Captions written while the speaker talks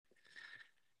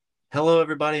Hello,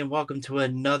 everybody, and welcome to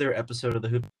another episode of the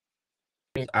Hoop.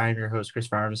 I'm your host, Chris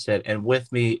Armstead, and with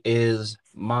me is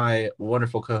my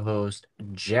wonderful co-host,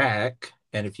 Jack.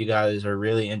 And if you guys are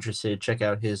really interested, check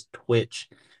out his Twitch.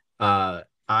 Uh,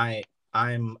 I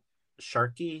I'm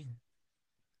Sharky.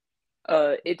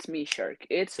 It's me, Shark.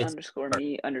 It's It's underscore Shark.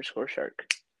 me underscore Shark.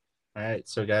 All right,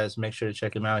 so guys, make sure to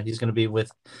check him out. He's going to be with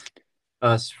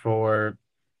us for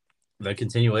the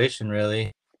continuation.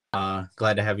 Really,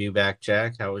 glad to have you back,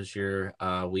 Jack. How was your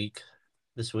week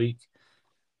this week?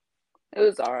 It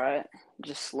was alright.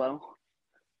 Just slow.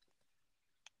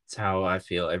 It's how I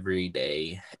feel every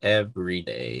day. Every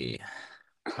day.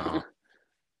 Uh,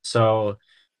 so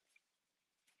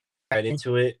right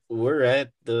into it. We're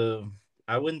at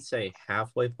I wouldn't say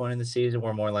halfway point in the season.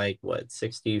 We're more like what,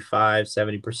 65,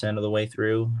 70% of the way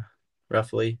through,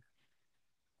 roughly.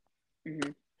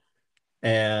 hmm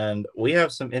And we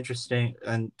have some interesting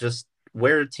and just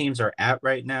where teams are at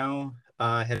right now,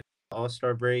 heading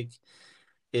All-Star break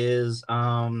is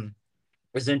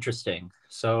is interesting.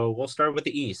 So we'll start with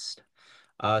the East.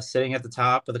 Sitting at the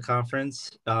top of the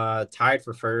conference, tied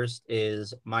for first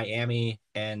is Miami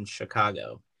and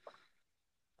Chicago.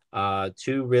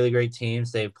 Two really great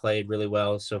teams. They've played really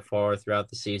well so far throughout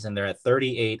the season. They're at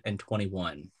 38 and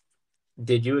 21.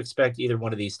 Did you expect either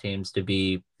one of these teams to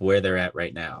be where they're at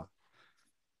right now?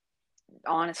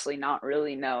 Honestly, not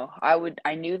really. No,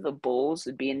 I knew the Bulls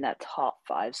would be in that top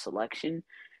five selection,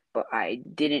 but I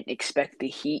didn't expect the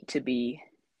Heat to be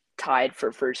tied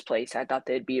for first place. I thought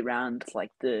they'd be around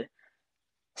like the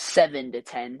 7 to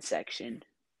 10 section.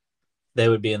 They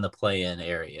would be in the play-in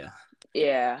area.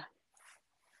 Yeah.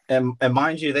 And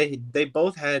mind you, they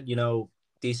both had,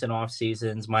 decent off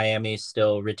seasons. Miami's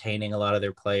still retaining a lot of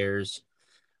their players.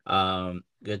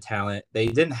 Good talent. They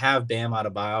didn't have Bam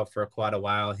Adebayo for quite a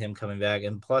while, him coming back,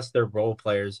 and plus their role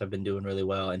players have been doing really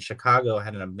well. And Chicago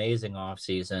had an amazing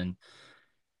offseason,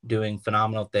 doing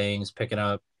phenomenal things, picking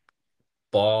up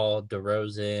Ball,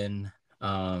 DeRozan,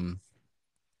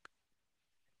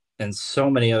 and so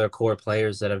many other core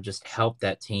players that have just helped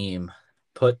that team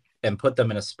put them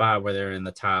in a spot where they're in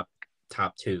the top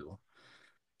two.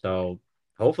 So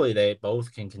hopefully they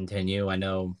both can continue. I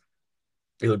know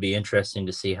it would be interesting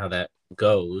to see how that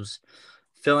goes.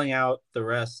 Filling out the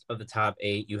rest of the top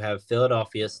eight, you have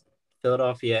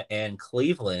Philadelphia and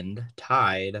Cleveland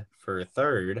tied for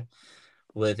third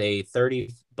with a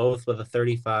 30, both with a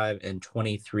 35 and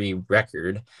 23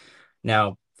 record.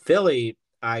 Now, Philly,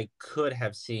 I could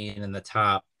have seen in the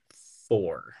top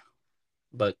four,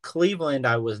 but Cleveland,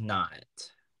 I was not.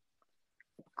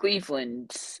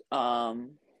 Cleveland.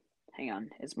 Hang on.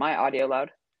 Is my audio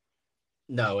loud?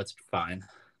 No, it's fine.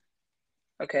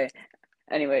 Okay.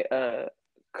 Anyway,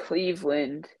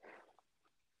 Cleveland.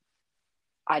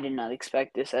 I did not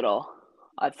expect this at all.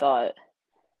 I thought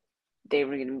they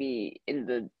were going to be in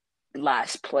the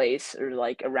last place or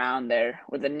like around there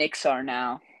where the Knicks are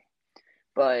now.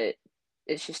 But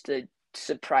it's just a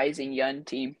surprising young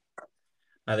team.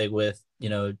 I think with,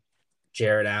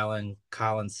 Jared Allen,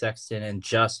 Colin Sexton, and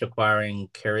just acquiring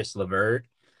Karis LeVert.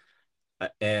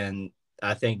 And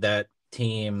I think that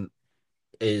team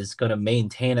is going to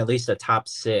maintain at least a top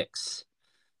six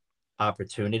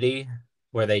opportunity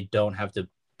where they don't have to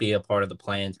be a part of the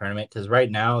play-in tournament. Because right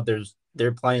now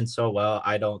they're playing so well,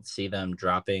 I don't see them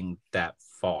dropping that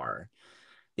far.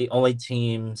 The only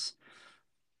teams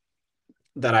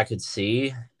that I could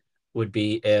see would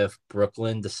be if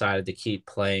Brooklyn decided to keep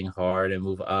playing hard and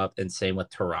move up, and same with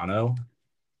Toronto.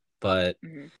 But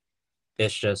Mm-hmm.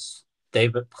 it's just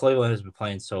Cleveland has been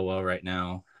playing so well right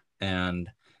now, and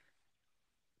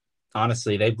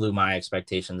honestly, they blew my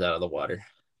expectations out of the water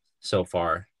so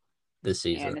far this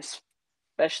season. And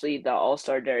especially the All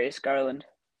Star Darius Garland.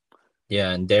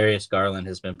 Yeah, and Darius Garland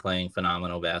has been playing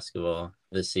phenomenal basketball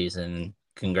this season.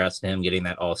 Congrats to him getting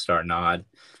that All-Star nod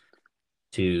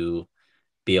to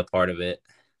be a part of it.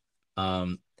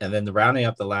 And then rounding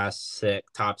up the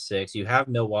top six, you have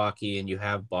Milwaukee and you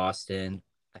have Boston.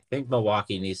 I think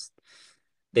Milwaukee needs.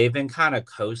 They've been kind of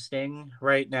coasting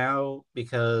right now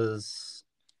because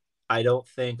I don't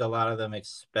think a lot of them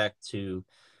expect to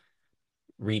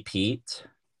repeat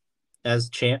as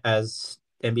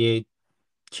NBA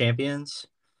champions,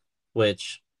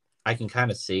 which I can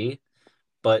kind of see.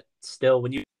 But still,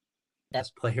 when you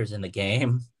best players in the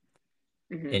game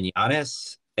Mm-hmm. in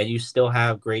Giannis, and you still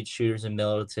have great shooters in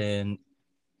Middleton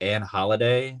and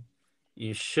Holiday,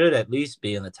 you should at least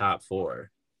be in the top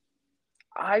four.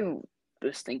 I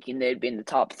was thinking they'd be in the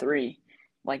top three.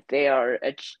 Like they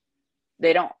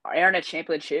don't aren't a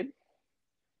championship.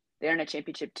 They aren't a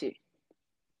championship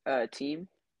team,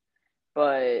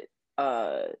 but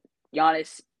uh,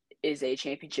 Giannis is a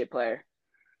championship player.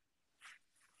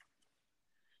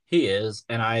 He is,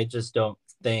 and I just don't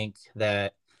think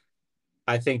that.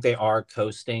 I think they are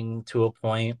coasting to a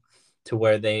point to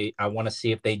where I want to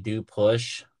see if they do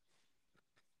push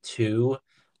to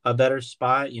a better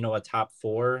spot, a top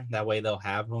four. That way they'll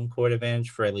have home court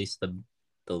advantage for at least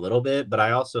the little bit. But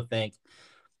I also think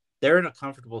they're in a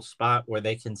comfortable spot where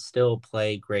they can still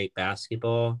play great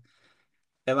basketball.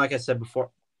 And like I said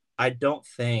before, I don't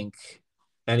think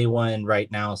anyone right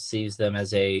now sees them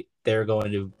as they're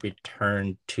going to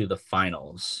return to the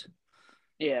finals.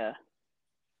 Yeah.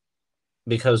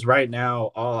 Because right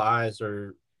now all eyes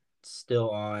are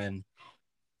still on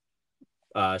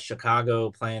Chicago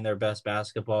playing their best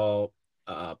basketball,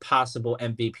 possible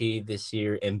MVP this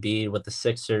year, Embiid with the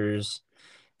Sixers,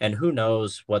 and who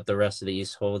knows what the rest of the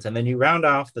East holds. And then you round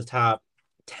off the top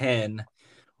 10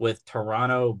 with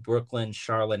Toronto, Brooklyn,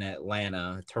 Charlotte, and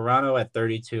Atlanta. Toronto at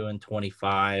 32 and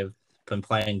 25, been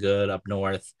playing good up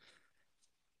north.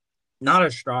 Not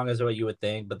as strong as what you would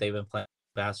think, but they've been playing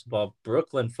basketball.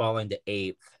 Brooklyn falling to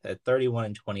eighth at 31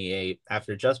 and 28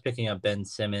 after just picking up Ben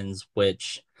Simmons,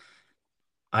 which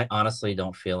I honestly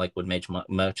don't feel like would make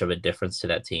much of a difference to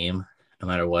that team, no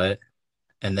matter what.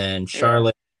 And then Yeah.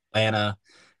 Charlotte, Atlanta,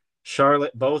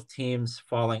 Charlotte, both teams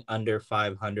falling under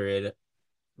 500,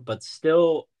 but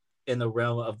still in the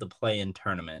realm of the play-in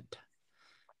tournament.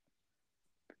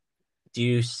 Do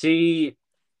you see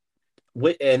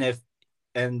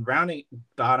and rounding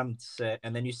bottom set,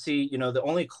 and then you see, the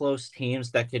only close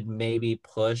teams that could maybe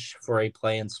push for a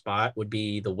play-in spot would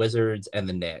be the Wizards and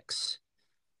the Knicks.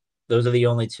 Those are the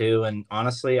only two, and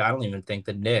honestly, I don't even think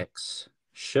the Knicks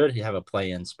should have a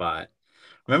play-in spot.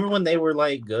 Remember when they were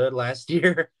like good last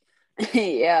year?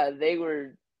 Yeah, they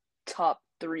were top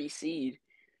 3 seed,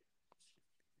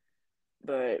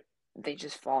 but they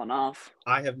just fallen off.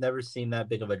 I have never seen that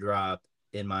big of a drop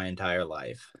in my entire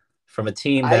life from a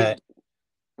team I that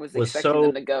was was expecting so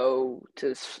them to go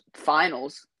to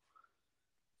finals.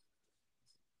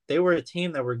 they were a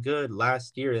team that were good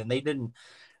last year, and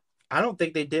I don't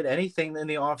think they did anything in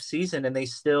the off season, and they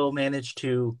still managed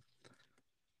to.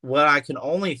 What I can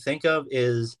only think of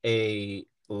is a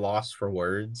loss for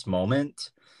words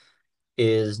moment.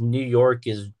 Is New York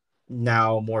is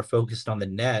now more focused on the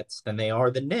Nets than they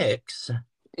are the Knicks.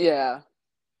 Yeah.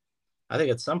 I think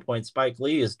at some point Spike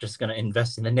Lee is just going to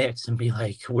invest in the Knicks and be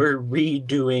like, "We're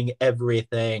redoing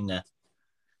everything."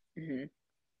 Hmm.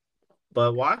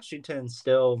 But Washington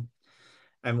still,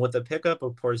 and with the pickup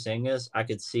of Porzingis, I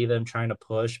could see them trying to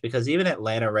push because even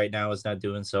Atlanta right now is not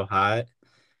doing so hot.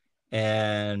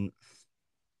 And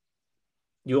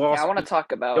you Yeah, I also, want to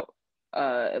talk about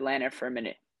Atlanta for a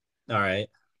minute. all right,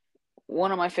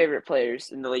 One of my favorite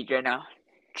players in the league right now,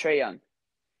 Trae Young.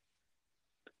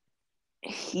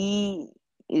 He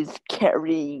is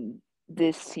carrying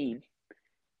this team.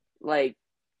 Like,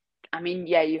 I mean,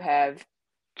 yeah, you have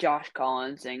Josh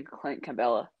Collins and Clint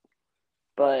Cabela,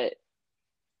 but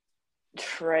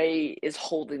Trae is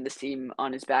holding this team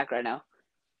on his back right now.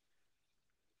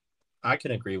 I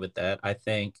can agree with that. I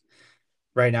think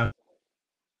right now,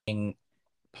 being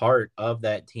part of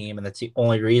that team, and that's the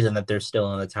only reason that they're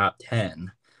still in the top 10. Mm-hmm.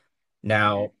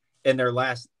 Now, in their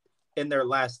last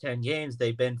 10 games,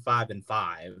 they've been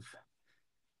 5-5.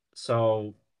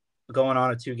 So going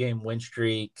on a 2-game win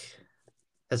streak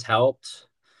has helped.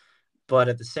 But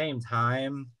at the same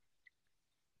time,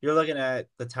 you're looking at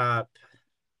the top.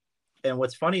 And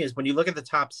what's funny is when you look at the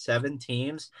top 7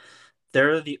 teams,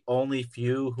 they're the only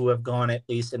few who have gone at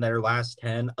least in their last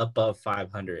 10 above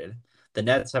 500. The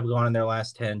Nets have gone in their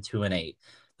last 10 2-8.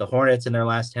 The Hornets in their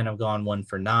last 10 have gone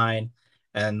 1-9.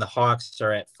 And the Hawks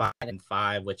are at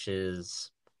 5-5, which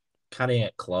is cutting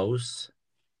it close.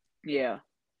 Yeah.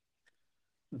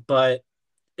 But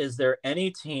is there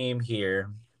any team here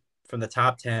from the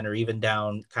top 10 or even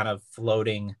down kind of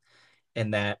floating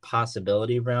in that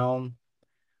possibility realm?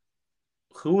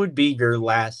 Who would be your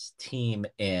last team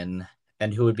in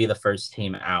and who would be the first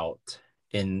team out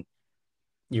in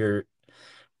your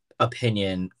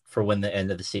opinion for when the end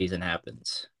of the season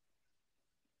happens?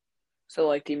 So,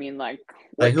 like, do you mean like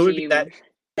Like what who would be that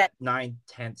team 9th,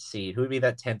 10th seed? Who would be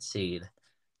that 10th seed?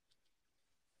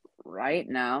 right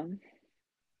now?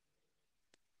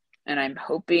 And I'm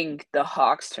hoping the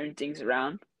Hawks turn things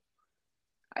around.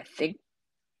 I think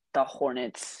the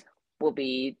Hornets will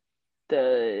be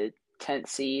the 10th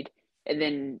seed, and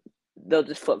then they'll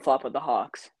just flip flop with the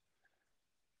Hawks.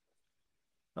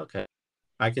 Okay.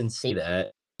 I can see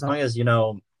that. As long as,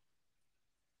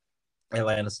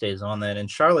 Atlanta stays on that. And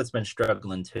Charlotte's been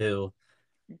struggling too.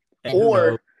 And who knows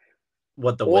Or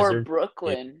what the or Wizards do.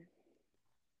 Brooklyn.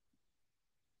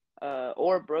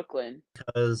 Or Brooklyn.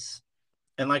 because,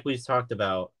 and like we've talked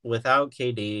about, without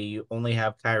KD, you only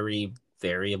have Kyrie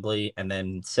variably, and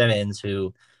then Simmons,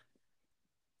 who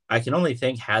I can only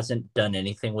think hasn't done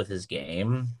anything with his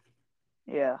game.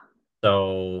 Yeah.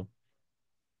 So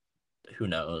who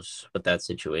knows with that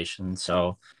situation.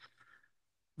 So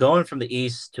going from the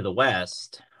East to the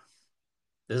West,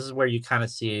 this is where you kind of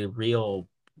see a real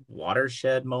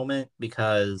watershed moment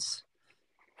because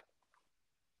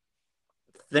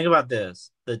think about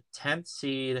this: the 10th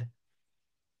seed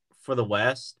for the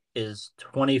West is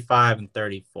 25 and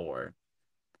 34.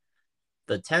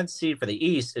 The 10th seed for the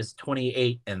East is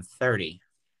 28 and 30.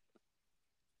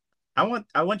 I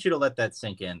want you to let that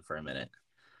sink in for a minute.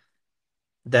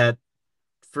 That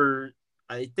for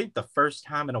I think the first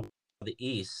time in a while the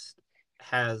East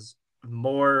has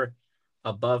more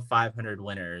above 500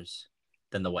 winners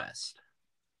than the West,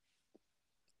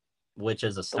 which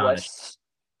is The astonishing. West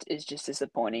is just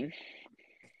disappointing.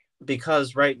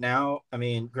 Because right now, I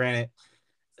mean, granted,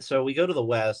 so we go to the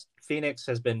West. Phoenix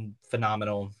has been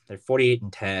phenomenal. They're 48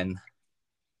 and 10.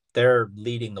 They're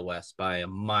leading the West by a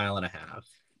mile and a half.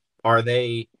 Are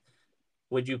they?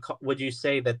 Would you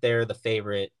say that they're the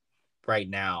favorite right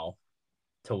now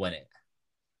to win it?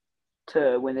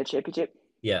 To win the championship?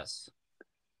 Yes.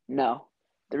 No.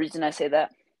 The reason I say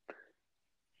that,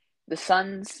 the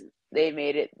Suns, they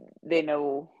made it. They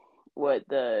know what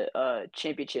the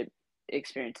championship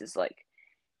experience is like.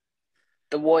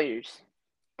 The Warriors,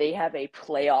 they have a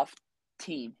playoff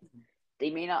team. They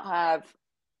may not have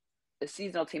a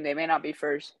seasonal team. They may not be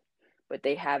first, but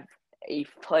they have a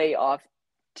playoff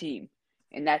team,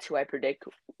 and that's who I predict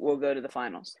will go to the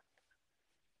finals.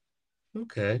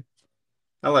 Okay.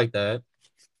 I like that.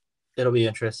 It'll be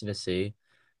interesting to see.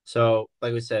 So,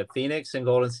 like we said, Phoenix and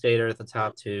Golden State are at the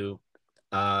top two.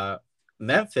 Uh,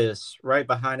 Memphis right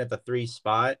behind at the three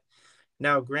spot.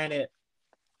 Now, granted,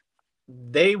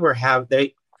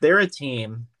 they're a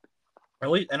team,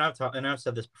 and I've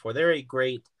said this before. They're a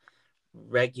great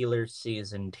regular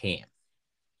season team,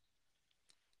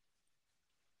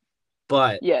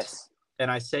 but Yes. and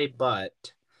I say but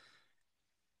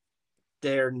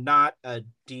they're not a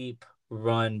deep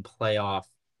run playoff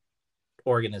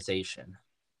organization.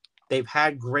 They've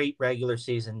had great regular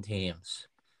season teams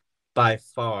by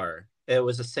far. It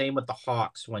was the same with the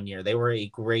Hawks one year. They were a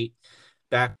great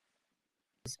back.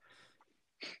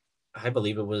 I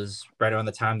believe it was right around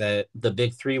the time that the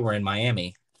big three were in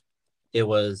Miami. It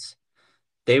was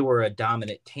they were a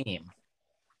dominant team.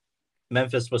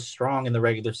 Memphis was strong in the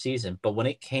regular season, but when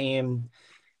it came,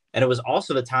 and it was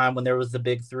also the time when there was the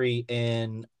big three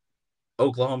in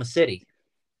Oklahoma City.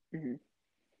 Mm-hmm.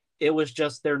 It was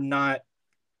just they're not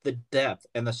the depth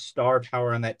and the star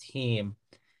power on that team.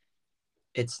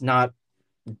 It's not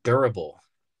durable.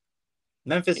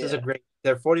 Memphis is a Yeah. great.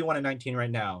 They're 41 and 19 right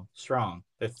now, strong.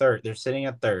 They're third. They're sitting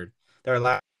at third. They're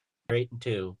last 8 and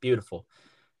 2, beautiful.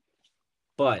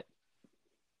 But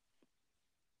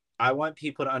I want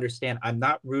people to understand I'm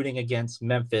not rooting against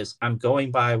Memphis. I'm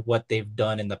going by what they've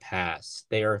done in the past.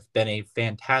 They have been a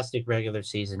fantastic regular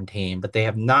season team, but they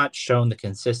have not shown the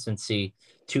consistency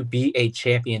to be a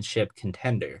championship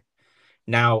contender.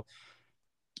 Now,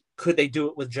 could they do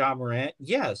it with Ja Morant?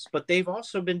 Yes, but they've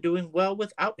also been doing well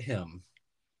without him.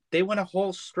 They went a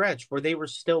whole stretch where they were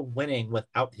still winning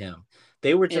without him.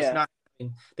 They were just Yeah. not,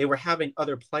 they were having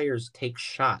other players take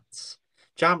shots.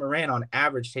 John Moran on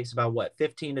average takes about what,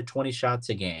 15 to 20 shots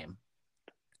a game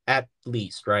at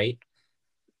least, right?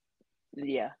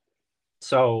 Yeah.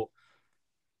 So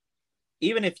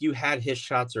even if you had his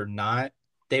shots or not,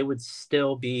 they would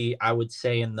still be, I would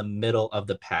say, in the middle of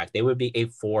the pack. They would be a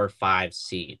 4 or 5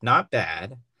 seed. Not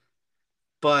bad,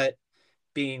 but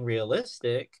being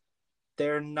realistic,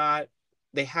 they're not,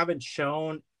 they haven't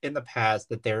shown in the past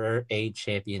that they're a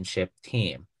championship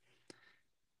team.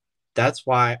 That's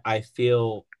why I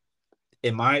feel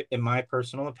in my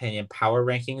personal opinion, power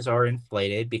rankings are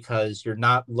inflated because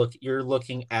you're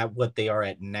looking at what they are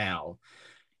at now.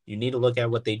 You need to look at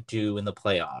what they do in the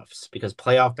playoffs because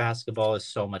playoff basketball is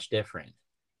so much different.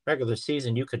 Regular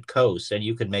season, you could coast and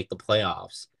you could make the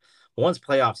playoffs. Once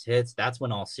playoffs hits, that's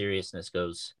when all seriousness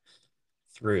goes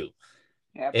through.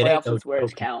 Yeah. It ain't Playoffs no is where it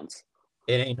joke. counts.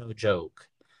 It ain't no joke.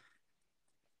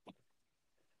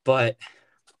 But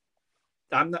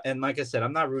I'm not, and like I said,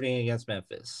 I'm not rooting against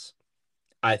Memphis.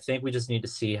 I think we just need to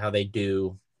see how they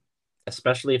do,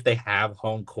 especially if they have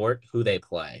home court, who they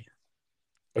play.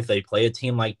 If they play a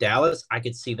team like Dallas, I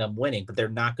could see them winning, but they're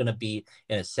not going to be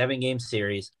in a 7 game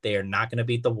series. They are not going to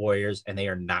beat the Warriors and they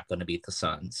are not going to beat the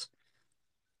Suns.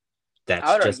 I That's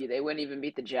would just argue they wouldn't even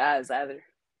beat the Jazz either.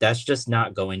 that's just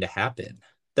not going to happen.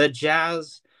 The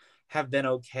Jazz have been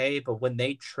okay, but when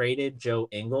they traded Joe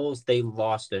Ingles, they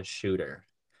lost a shooter.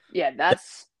 Yeah,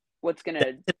 that's what's They're gonna.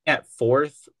 sitting at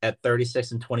fourth at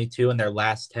 36 and 22, and their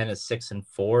last 10 is 6 and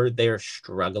 4. They are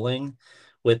struggling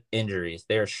with injuries.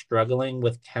 They are struggling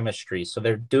with chemistry. So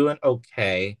they're doing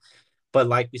okay. But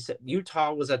like we said,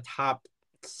 Utah was a top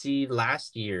seed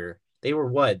last year. They were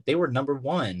what? They were number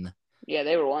one, Yeah,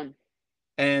 they were one.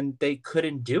 and they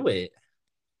couldn't do it.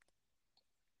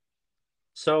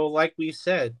 So, like we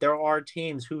said, there are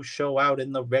teams who show out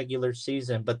in the regular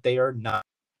season, but they are not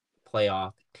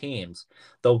playoff teams.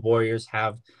 The Warriors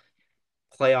have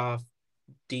playoff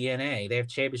DNA, they have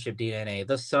championship DNA.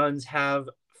 The Suns have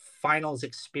finals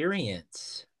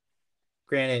experience.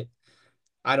 Granted,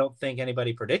 I don't think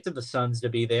anybody predicted the Suns to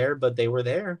be there, but they were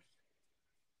there.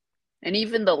 And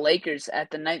even the Lakers at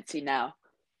the ninth seed now,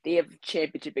 they have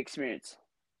championship experience.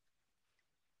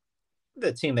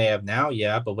 The team they have now,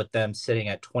 yeah, but with them sitting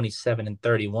at 27 and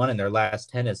 31 and their last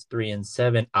 10 is 3 and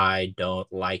 7, I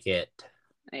don't like it.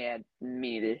 Yeah,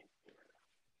 me neither.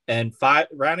 And five,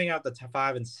 rounding out the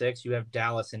 5 and 6, you have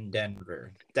Dallas and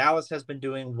Denver. Dallas has been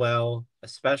doing well,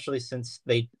 especially since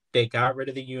they got rid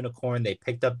of the unicorn. They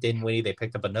picked up Dinwiddie. They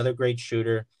picked up another great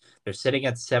shooter. They're sitting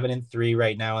at 7 and 3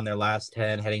 right now in their last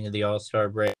 10, heading to the All Star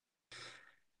break.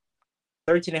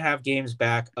 13 and a half games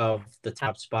back of the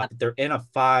top spot. They're in a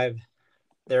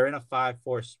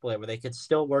 5-4 split where they could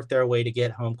still work their way to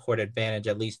get home court advantage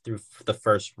at least through the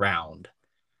first round.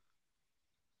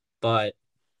 But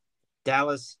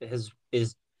Dallas is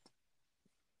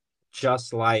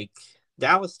just like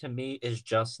Dallas to me is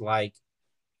just like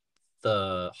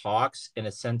the Hawks in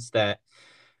a sense that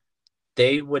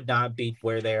they would not be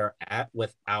where they are at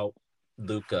without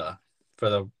Luca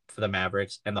for the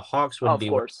Mavericks, and the Hawks Oh, wouldn't of be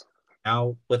where course.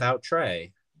 now without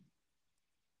Trey.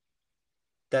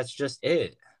 That's just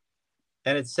it,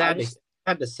 and it's I just.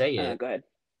 sad to say it, Go ahead.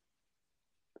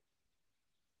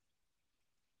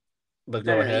 but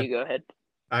No, go no, no. ahead. You go ahead.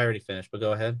 I already finished, but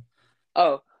go ahead.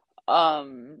 Oh,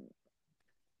 um,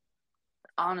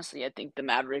 honestly, I think the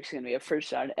Mavericks are gonna be a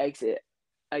first round exit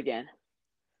again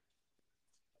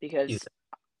You because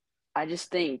I just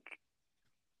think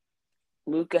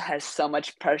Luca has so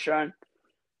much pressure on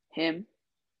him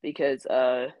because,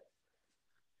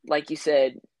 like you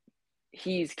said,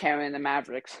 he's carrying the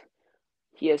Mavericks.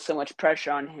 He has so much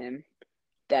pressure on him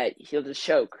that he'll just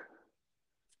choke.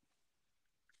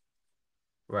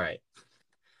 right,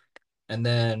 and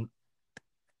then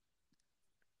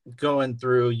going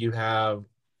through, you have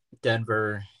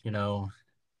Denver.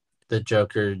 The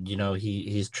Joker.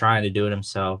 He's trying to do it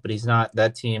himself, but he's not.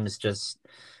 That team is just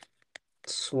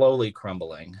slowly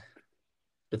crumbling.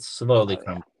 It's slowly Oh yeah,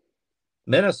 crumbling.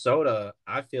 Minnesota,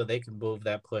 I feel they can move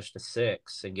that push to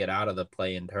 6 and get out of the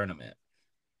play-in tournament.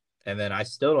 And then I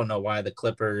still don't know why the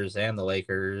Clippers and the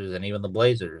Lakers and even the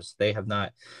Blazers, they have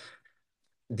not.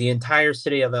 The entire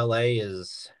city of LA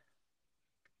is,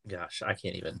 gosh, I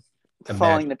can't even imagine.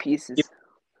 falling to pieces.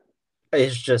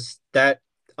 It's just that,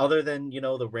 other than,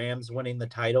 the Rams winning the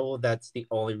title, that's the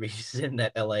only reason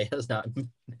that LA has not,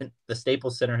 the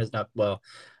Staples Center has not, well,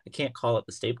 I can't call it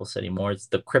the Staples anymore. It's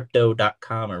the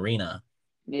crypto.com arena.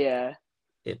 Yeah,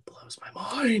 It blows my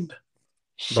mind.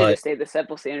 should have But stayed the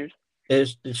simple standard.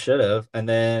 it should have. And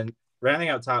then rounding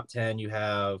out top 10, you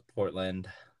have Portland,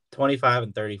 25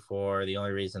 and 34. The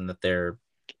only reason that they're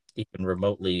even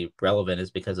remotely relevant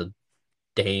is because of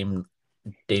Damian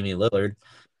Lillard.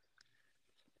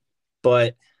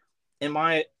 But in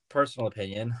my personal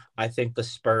opinion, I think the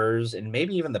Spurs and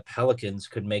maybe even the Pelicans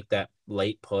could make that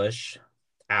late push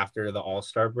after the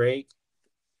All-Star break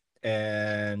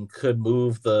and could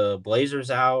move the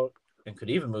Blazers out and could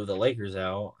even move the Lakers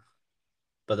out.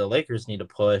 But the Lakers need to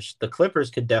push. The Clippers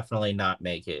could definitely not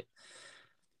make it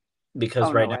because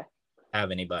Oh right no now way. they don't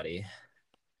have anybody.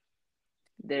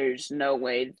 There's no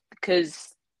way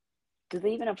because do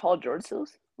they even have Paul George still?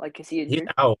 Like, is he He's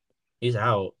injured? out. He's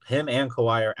out. Him and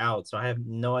Kawhi are out. So I have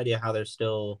no idea how they're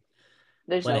still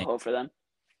There's no winning. hope for them,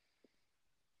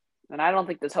 and I don't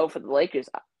think there's hope for the Lakers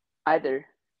either.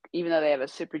 Even though they have a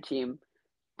super team,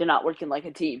 they're not working like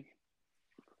a team.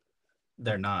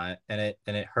 They're not, and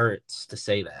it hurts to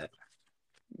say that.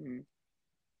 Mm-hmm.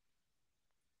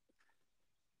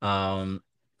 Um,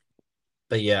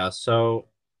 but yeah, so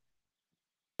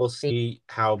we'll see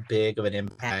how big of an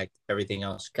impact everything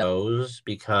else goes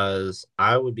because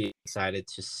I would be excited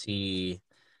to see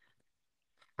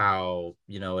how,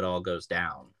 it all goes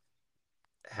down,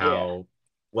 Yeah. how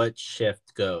what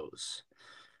shift goes.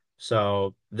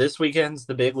 So this weekend's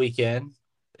the big weekend.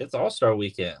 It's All-Star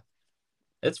weekend.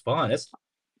 It's fun. It's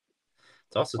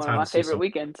also One of time my to see favorite some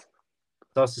weekends.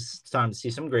 it's also time to see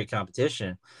some great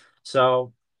competition.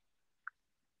 So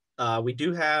We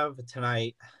do have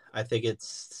tonight. I think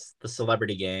it's the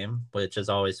celebrity game, which is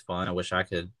always fun. I wish I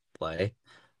could play,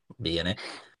 be in it,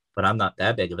 but I'm not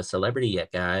that big of a celebrity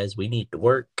yet, guys. We need to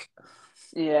work.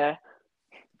 Yeah.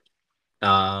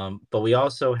 But we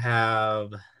also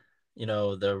have,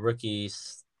 the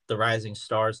rookies, the Rising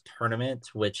Stars tournament,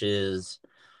 which is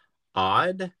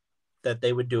odd that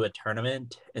they would do a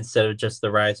tournament instead of just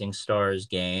the Rising Stars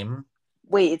game.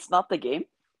 Wait, it's not the game?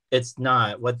 It's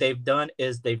not. What they've done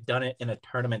is they've done it in a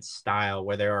tournament style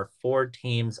where there are four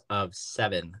teams of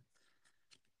seven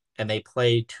and they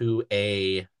play to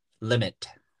a limit,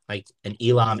 like an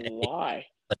Elam. Why?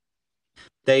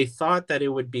 They thought that it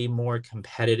would be more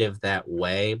competitive that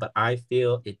way, but I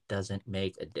feel it doesn't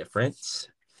make a difference.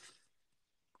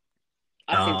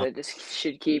 I think Uh, that this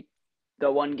should keep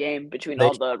the one game between they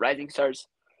all the Rising Stars.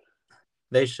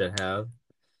 they should have.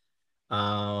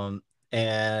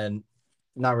 And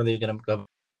not really gonna go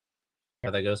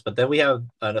where that goes, but then we have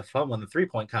a fun one, the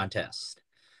 3-point contest.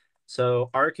 So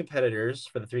our competitors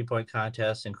for the 3-point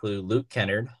contest include Luke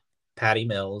Kennard, Patty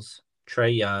Mills,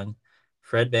 Trey Young,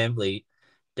 Fred Van Vliet,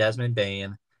 Desmond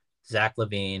Bain, Zach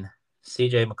Levine,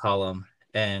 CJ McCollum,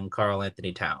 and Carl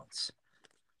Anthony Towns.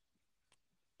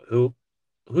 Who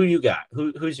who you got?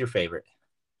 Who's your favorite?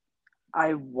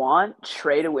 I want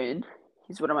Trey to win.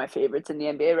 He's one of my favorites in the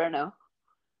NBA right now.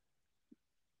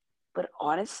 But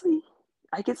honestly,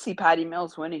 I could see Patty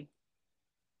Mills winning.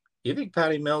 You think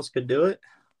Patty Mills could do it?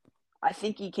 I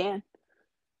think he can.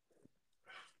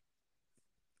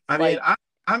 I mean, Like,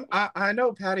 I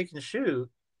know Patty can shoot,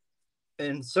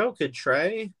 and so could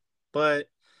Trey, but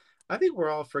I think we're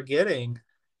all forgetting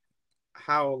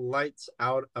how lights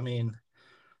out. I mean,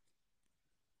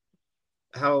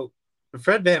 how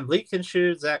Fred Van Vliet can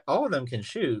shoot, Zach, all of them can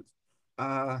shoot.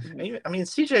 I mean,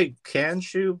 CJ can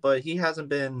shoot, but he hasn't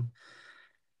been.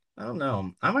 I don't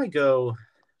know. I might go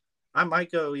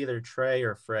either Trey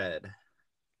or Fred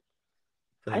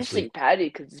for I this just week. think Patty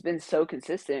because he's been so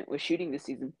consistent with shooting this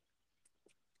season.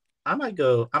 I might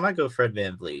go Fred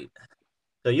Van Vliet.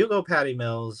 So you go Patty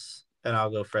Mills, and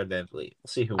I'll go Fred Van Vliet. We'll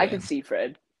see who I could wins. see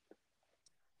Fred.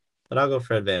 But I'll go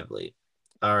Fred Van Vliet.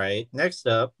 All right. Next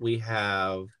up, we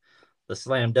have the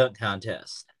slam dunk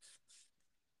contest.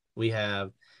 We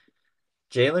have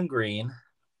Jalen Green,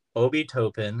 Obi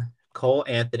Toppin, Cole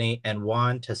Anthony, and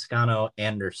Juan Toscano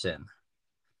Anderson.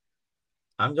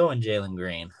 I'm going Jalen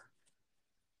Green.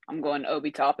 I'm going Obi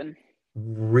Toppin.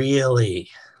 Really?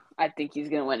 I think he's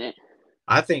gonna win it.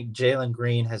 I think Jalen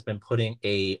Green has been putting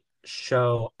a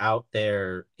show out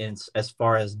there in as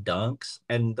far as dunks,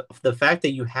 and the fact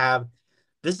that you have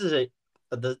this is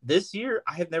this year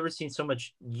I have never seen so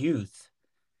much youth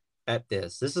at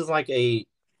this. This is like a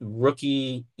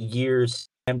rookie year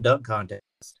slam dunk contest,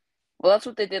 Well, that's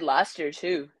what they did last year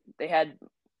too. They had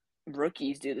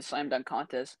rookies do the slam dunk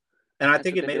contest. and I That's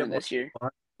think what it they're made it doing more this year.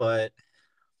 fun. But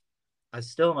I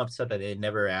still am upset that they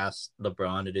never asked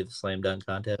LeBron to do the slam dunk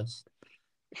contest.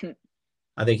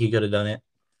 I think he could have done it.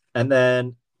 And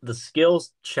then the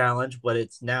skills challenge, but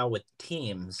it's now with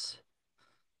teams,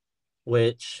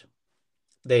 which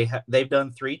they've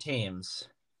done three teams.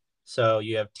 So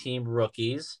you have team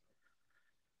rookies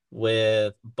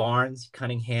with Barnes,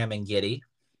 Cunningham, and Giddy.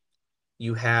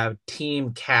 You have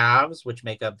team Cavs, which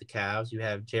make up the Cavs. You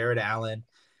have Jared Allen,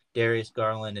 Darius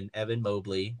Garland, and Evan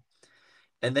Mobley.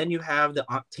 And then you have the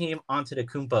team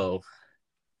Antetokounmpo,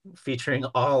 featuring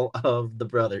all of the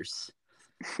brothers.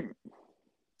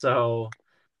 So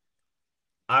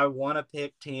I want to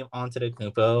pick team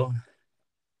Antetokounmpo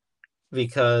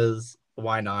because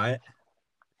why not?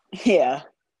 Yeah,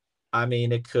 I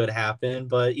mean, it could happen,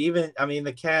 but I mean,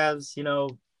 the Cavs,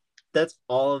 that's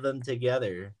all of them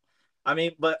together. I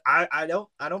mean, but I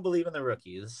don't believe in the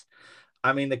rookies.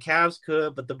 I mean, the Cavs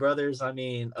could, but the brothers, I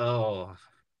mean, oh,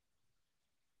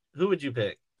 who would you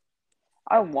pick?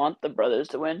 I want the brothers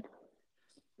to win,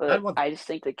 I'd but want. I just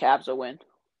think the Cavs will win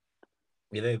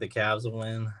You think the Cavs will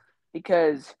win?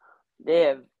 because they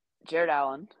have Jared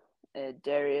Allen,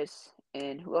 Darius,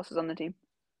 and who else is on the team?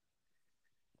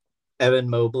 Evan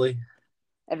Mobley,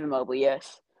 Evan Mobley.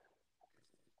 Yes,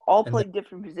 all and then play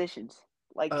different positions.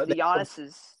 Like they the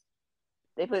Giannis's,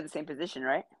 they play the same position,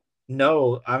 right?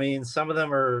 no, I mean, some of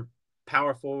them are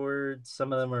power forward,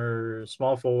 some of them are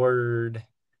small forward,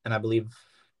 and I believe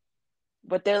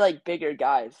But they're like bigger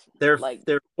guys. they're Like,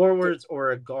 they're forwards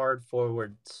or a guard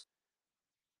forwards.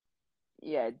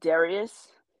 yeah, Darius,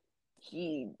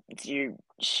 he's your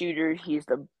shooter. He's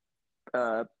the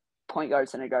uh, point guard,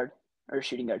 center guard, or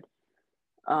shooting guard.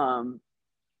 Um,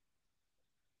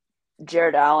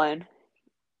 Jared Allen,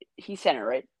 he's center,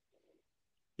 right?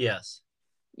 Yes.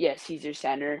 Yes, he's your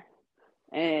center.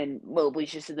 and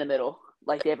Mobley's just in the middle.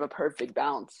 Like they have a perfect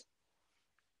balance.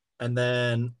 And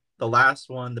then the last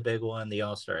one, the big one, the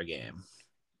All-Star game.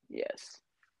 Yes.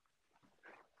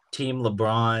 Team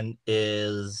LeBron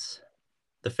is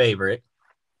the favorite,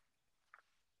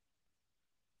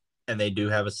 and they do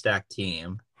have a stacked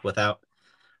team with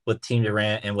Team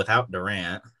Durant and without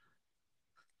Durant.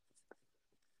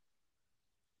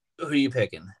 Who are you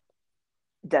picking?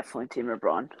 Definitely Team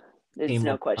LeBron. There's Team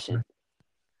no LeBron. question.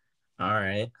 All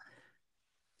right.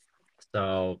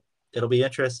 So it'll be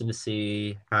interesting to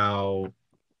see how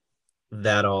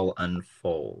that all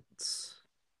unfolds.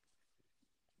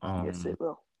 Yes, Um, it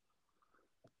will.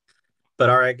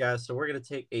 but all right, guys. So we're gonna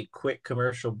take a quick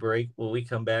commercial break. When we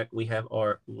come back, we have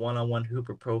our one-on-one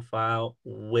Hooper profile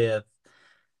with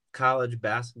college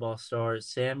basketball star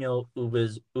Samuel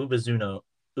Ubezonu.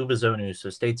 Ubezonu. So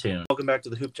stay tuned. Welcome back to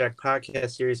the Hoop Jack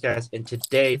podcast series, guys. And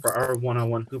today, for our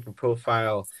one-on-one Hooper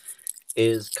profile,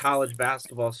 is college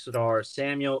basketball star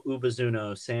Samuel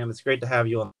Ubezonu. Sam, it's great to have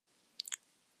you on.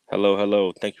 Hello,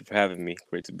 hello. Thank you for having me.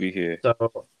 Great to be here.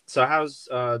 So how's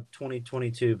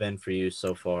 2022 been for you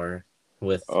so far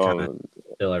with kind of Um,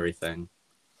 still everything?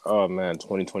 oh man,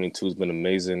 2022 has been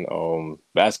amazing.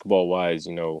 Basketball wise,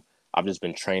 I've just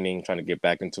been training, trying to get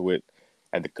back into it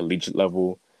at the collegiate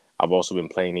level. I've also been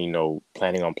playing,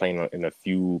 planning on playing in a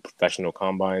few professional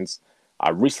combines. I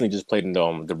recently just played in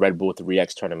the Red Bull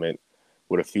 3X tournament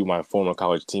with a few of my former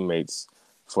college teammates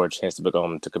for a chance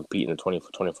to compete in the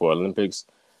 2024 Olympics.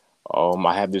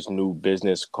 I have this new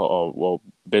business called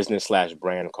business slash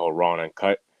brand called Raw and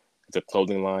Cut. It's a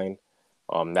clothing line.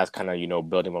 That's kind of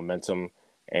building momentum,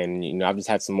 and I've just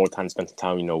had some more time to spend some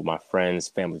time with my friends,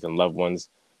 families, and loved ones.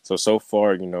 So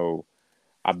far,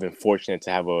 I've been fortunate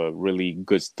to have a really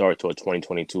good start to a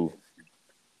 2022.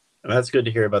 And that's good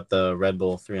to hear about the Red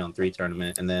Bull 3-on-3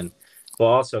 tournament. And then we'll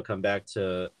also come back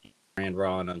to Brand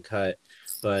Raw and Uncut.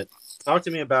 But talk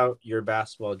to me about your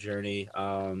basketball journey.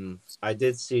 I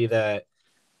did see that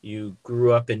you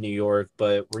grew up in New York,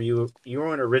 but you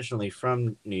weren't originally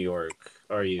from New York,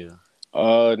 are you?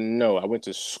 No, I went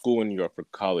to school in New York for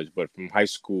college, but from high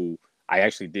school, I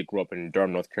actually did grow up in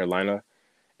Durham, North Carolina.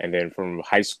 And then from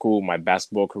high school, my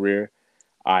basketball career,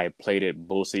 I played at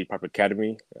Bull City Prep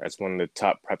Academy. That's one of the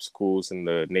top prep schools in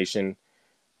the nation.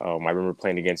 I remember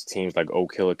playing against teams like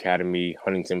Oak Hill Academy,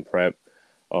 Huntington Prep,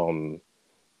 um,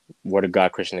 Word of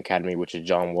God Christian Academy, which is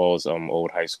John Wall's old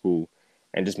high school,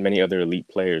 and just many other elite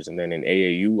players. And then in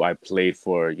AAU, I played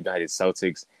for United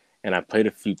Celtics, and I played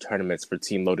a few tournaments for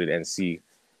Team Loaded NC.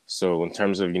 So in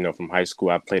terms of from high school,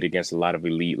 I played against a lot of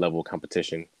elite level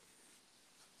competition.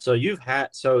 So you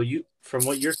from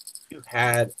what you've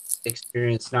had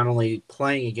experience not only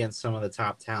playing against some of the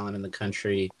top talent in the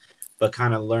country, but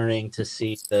kind of learning to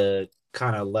see the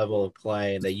kind of level of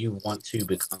play that you want to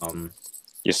become.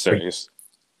 Yes, sir. Yes,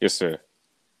 yes, sir.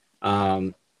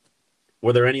 Um,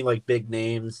 were there any like big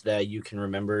names that you can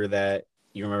remember that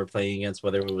you remember playing against,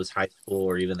 whether it was high school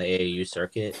or even the AAU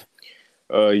circuit?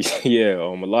 Yeah.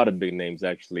 A lot of big names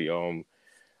actually.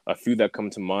 A few that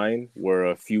come to mind were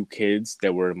a few kids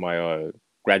that were my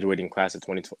graduating class of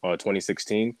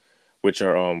 2016, which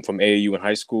are from AAU in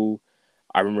high school.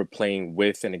 I remember playing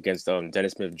with and against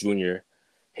Dennis Smith Jr.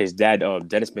 His dad,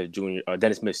 Dennis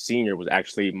Smith Sr., was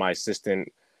actually my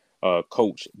assistant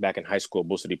coach back in high school,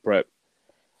 Bull City Prep.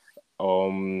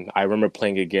 I remember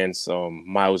playing against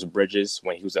Miles Bridges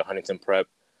when he was at Huntington Prep,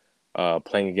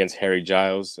 playing against Harry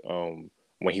Giles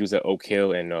when he was at Oak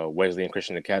Hill and Wesleyan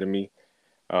Christian Academy.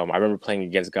 I remember playing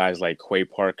against guys like Quay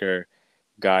Parker,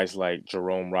 guys like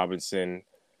Jerome Robinson,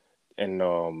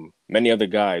 and many other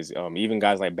guys, even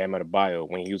guys like Bam Adebayo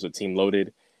when he was with Team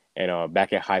Loaded, and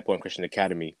back at High Point Christian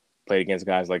Academy, played against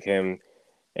guys like him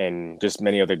and just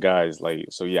many other guys.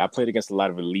 Yeah, I played against a lot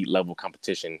of elite level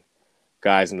competition,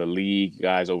 guys in the league,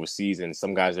 guys overseas, and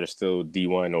some guys that are still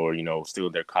D1 or still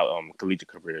their collegiate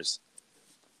careers.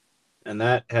 And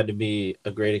that had to be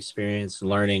a great experience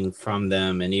learning from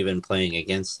them and even playing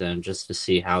against them just to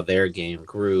see how their game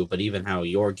grew, but even how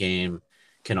your game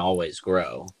can always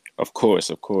grow. Of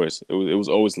course, of course, it was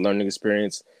always a learning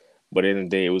experience, but in the, end of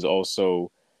the day, it was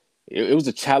also it was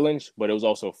a challenge, but it was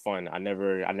also fun. I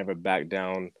never backed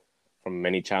down from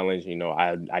any challenge.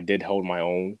 I did hold my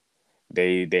own.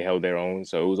 They held their own,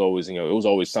 so it was always it was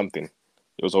always something.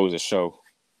 It was always a show.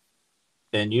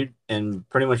 And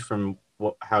pretty much from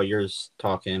how you're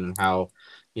talking, how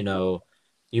you know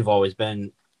you've always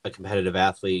been a competitive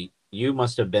athlete. You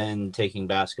must have been taking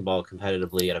basketball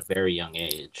competitively at a very young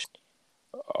age.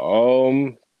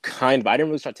 Kind of. I didn't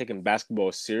really start taking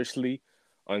basketball seriously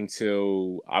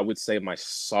until I would say my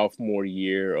sophomore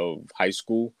year of high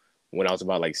school when I was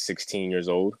about like 16 years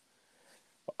old.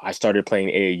 I started playing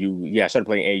AAU. Yeah, I started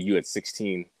playing AAU at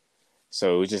 16.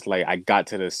 So it was just like I got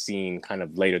to the scene kind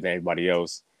of later than everybody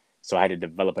else. So I had to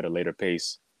develop at a later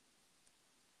pace.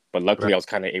 But luckily, Right. I was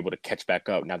kind of able to catch back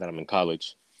up now that I'm in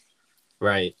college.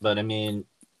 Right. But I mean,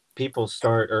 people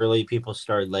start early, people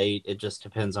start late. It just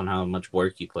depends on how much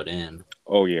work you put in.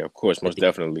 Oh yeah, of course, At most the,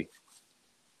 definitely.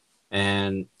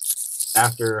 and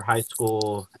after high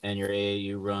school and your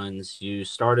AAU runs, you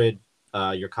started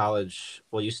your college.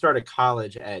 Well, you started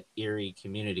college at Erie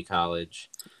Community College,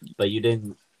 but you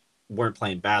didn't weren't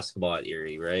playing basketball at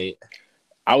Erie, right?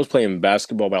 I was playing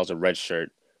basketball, but I was a red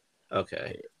shirt.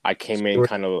 Okay. I So came you in were,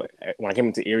 kind of when I came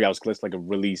into Erie, I was just like a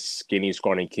really skinny,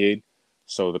 scrawny kid.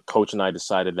 So the coach and I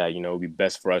decided that it'd be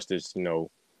best for us to just,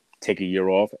 take a year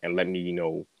off and let me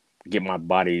get my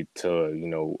body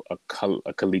to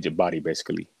a collegiate body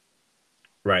basically.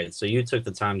 right. So you took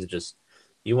the time to just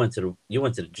you went to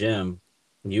the gym.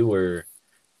 You were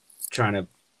trying to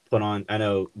put on, I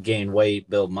know, gain weight,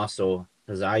 build muscle.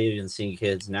 Because I even see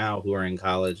kids now who are in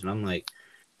college, and I'm like,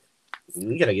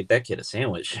 we gotta get that kid a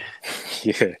sandwich.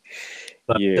 Yeah,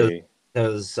 But yeah.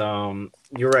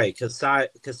 you're right, because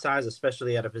size,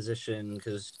 especially at a position,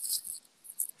 because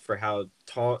for how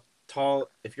tall,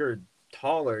 if you're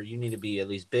taller, you need to be at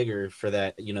least bigger for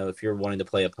that. If you're wanting to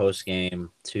play a post game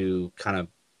to kind of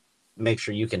make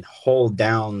sure you can hold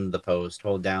down the post,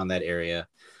 hold down that area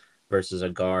versus a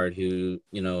guard who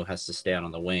has to stay out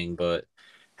on the wing. But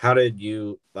how did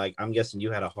you, like, I'm guessing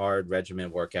you had a hard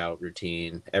regimen workout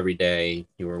routine every day.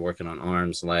 You were working on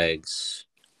arms, legs.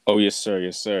 Oh yes, sir,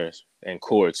 yes, sir. And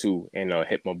core too, and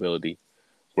hip mobility.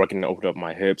 Working to open up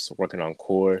my hips, working on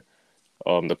core.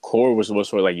 The core was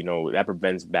sort of like that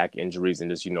prevents back injuries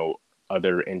and just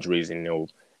other injuries, and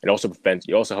it also prevents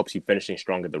it also helps you finishing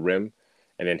strong at the rim,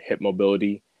 and then hip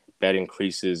mobility that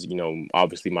increases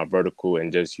obviously my vertical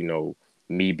and just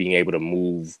me being able to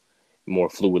move more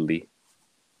fluidly.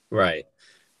 Right.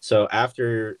 So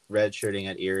after redshirting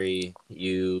at Erie,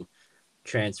 you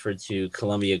transferred to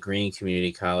Columbia Green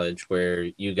Community College, where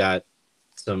you got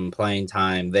some playing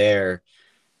time there.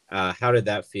 How did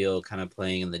that feel, kind of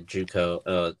playing in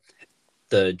the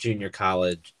the junior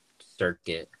college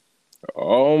circuit?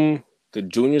 The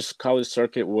juniors college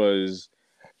circuit was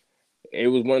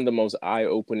one of the most eye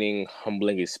opening,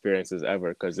 humbling experiences ever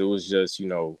because it was just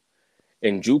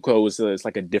in JUCO it's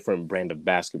like a different brand of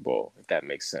basketball, if that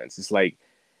makes sense. It's like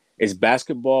it's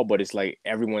basketball, but it's like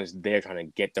everyone's there trying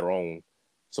to get their own.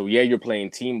 So yeah, you're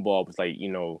playing team ball, but it's like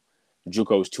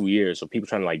JUCO's 2 years, so people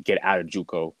trying to like get out of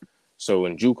JUCO. So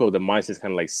in JUCO, the mindset's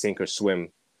kind of like sink or swim.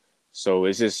 So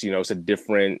it's just it's a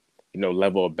different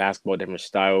level of basketball, different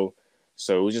style.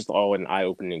 So it was just all an eye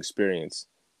opening experience.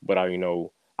 But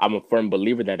I'm a firm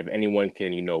believer that if anyone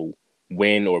can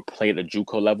win or play at the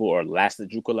JUCO level or last at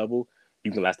JUCO level,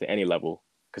 you can last at any level.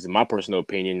 Because in my personal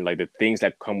opinion, like the things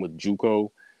that come with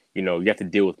JUCO, you have to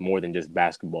deal with more than just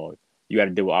basketball. You got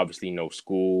to deal with obviously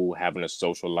school, having a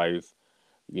social life,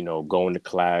 going to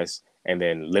class, and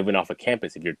then living off a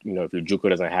campus. If your JUCO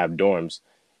doesn't have dorms,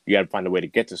 you got to find a way to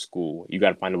get to school. You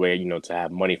got to find a way, to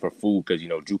have money for food because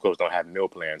JUCOs don't have meal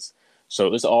plans.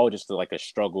 So it's all just like a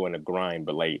struggle and a grind.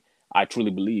 But like I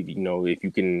truly believe, if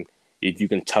you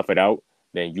can tough it out,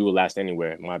 then you will last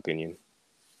anywhere, in my opinion.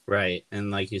 Right.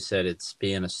 And like you said, it's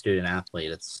being a student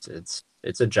athlete.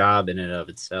 It's a job in and of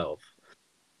itself.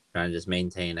 Trying to just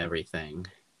maintain everything,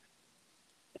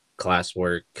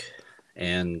 classwork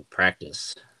and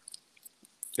practice.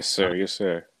 Yes, Uh, sir. Yes,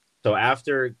 sir. so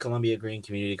after Columbia Green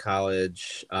Community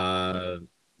College,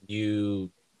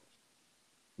 you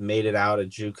made it out of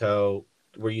JUCO.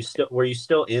 Were you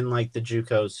still in like the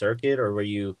JUCO circuit, or were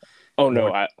you Oh no,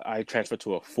 more? I transferred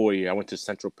to a 4 year. I went to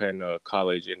Central Penn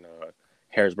College in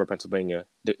Harrisburg, Pennsylvania,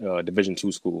 Division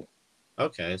II school.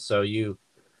 Okay, so you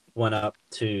went up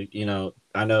to,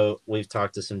 I know we've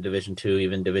talked to some Division 2,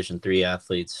 even Division 3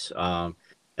 athletes. And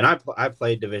I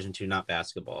played Division 2, not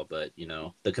basketball, but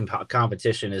the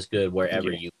competition is good wherever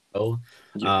Yeah, you go.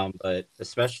 yeah. But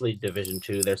especially Division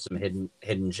 2, there's some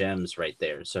hidden gems right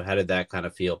there. So how did that kind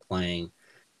of feel playing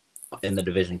in the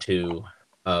Division 2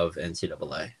 of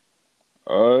NCAA?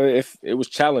 If it was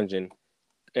challenging,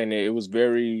 and it was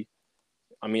very.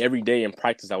 I mean, every day in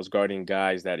practice, I was guarding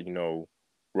guys that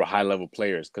were high level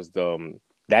players because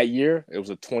that year it was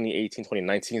a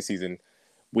 2018-2019 season.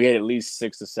 We had at least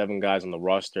 6 to 7 guys on the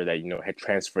roster that had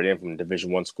transferred in from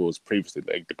Division I schools previously,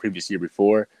 like the previous year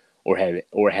before, or had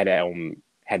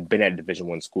been at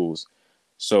Division I schools.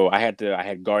 So I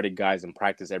had guarded guys in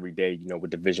practice every day, with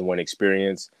Division I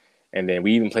experience, and then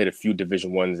we even played a few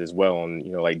Division Is as well, on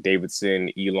like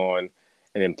Davidson, Elon,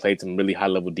 and then played some really high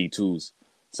level D2s.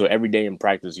 So every day in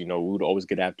practice, we would always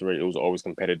get after it. It was always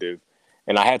competitive,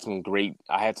 and I had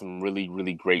some really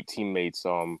really great teammates.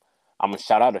 I'm gonna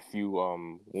shout out a few.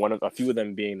 A few of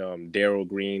them being Daryl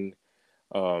Green,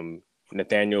 um,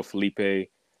 Nathaniel Felipe,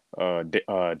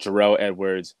 Jarrell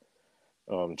Edwards,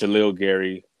 Jaleel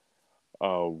Gary,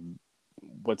 uh,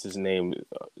 what's his name,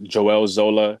 Joel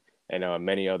Zola, and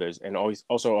many others, and always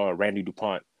also Randy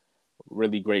Dupont,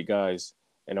 really great guys,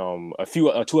 and a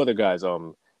few two other guys,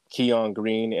 Keon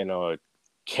Green and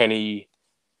Kenny.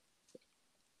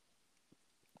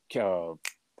 Uh,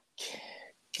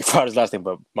 I forgot his last name,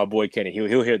 but my boy Kenny,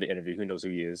 he'll hear the interview. Who knows who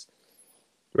he is?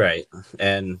 Right.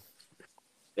 And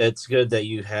it's good that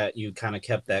you kind of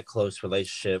kept that close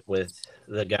relationship with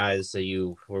the guys that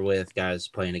you were with, guys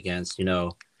playing against.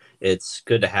 It's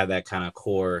good to have that kind of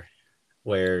core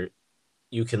where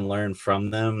you can learn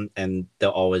from them and they'll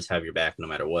always have your back no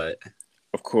matter what.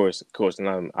 Of course,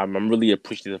 and I'm really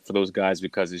appreciative for those guys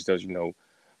because it's just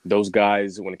those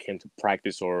guys when it came to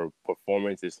practice or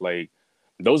performance, it's like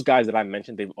those guys that I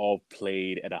mentioned, they've all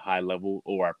played at a high level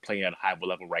or are playing at a high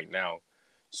level right now.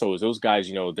 So those guys,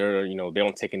 they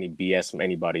don't take any BS from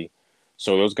anybody.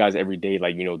 So those guys every day,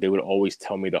 like they would always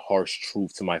tell me the harsh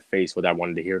truth to my face, whether I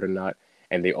wanted to hear it or not,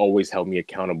 and they always held me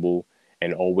accountable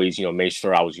and always made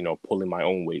sure I was pulling my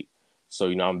own weight. So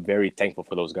I'm very thankful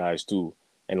for those guys too.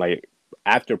 And like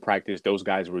after practice, those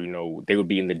guys were, they would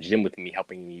be in the gym with me,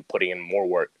 helping me putting in more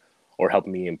work or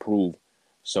helping me improve.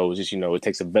 So it's just, it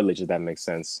takes a village if that makes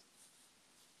sense.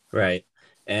 Right.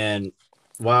 And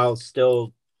while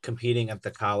still competing at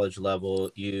the college level,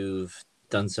 you've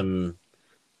done some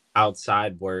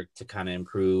outside work to kind of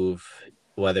improve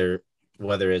whether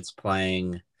it's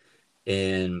playing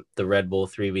in the Red Bull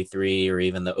 3v3 or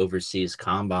even the overseas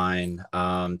combine.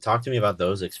 Talk to me about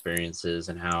those experiences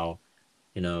and how,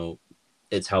 you know,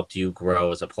 it's helped you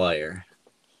grow as a player.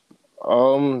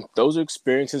 Those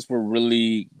experiences were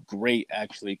really great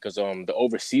actually, because the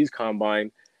overseas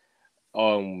combine,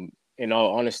 in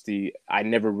all honesty, I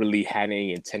never really had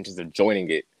any intentions of joining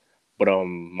it. But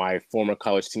my former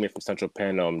college teammate from Central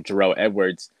Penn, Jarrell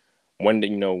Edwards, when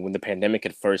the pandemic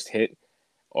had first hit,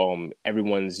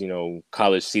 everyone's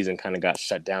college season kind of got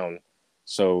shut down,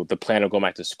 so the plan of going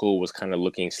back to school was kind of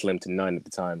looking slim to none at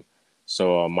the time.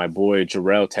 So my boy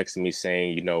Jarrell texted me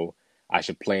saying, I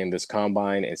should play in this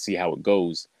combine and see how it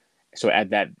goes. So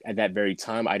at that very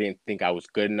time, I didn't think I was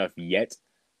good enough yet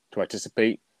to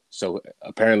participate. So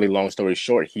apparently, long story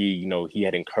short, he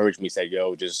had encouraged me, said,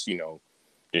 "Yo, just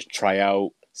try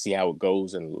out, see how it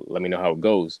goes, and let me know how it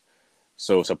goes."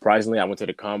 So surprisingly, I went to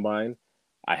the combine.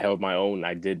 I held my own.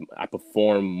 I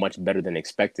performed much better than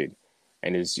expected.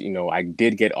 And I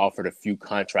did get offered a few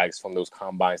contracts from those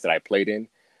combines that I played in,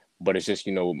 but it's just,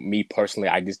 me personally,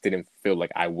 I just didn't feel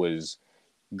like I was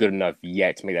good enough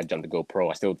yet to make that jump to go pro.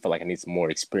 I still feel like I need some more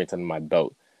experience under my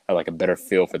belt. I like a better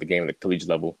feel for the game at the collegiate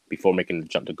level before making the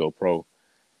jump to go pro.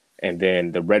 And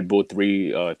then the Red Bull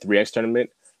 3x tournament,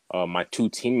 my two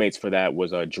teammates for that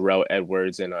was Jarrell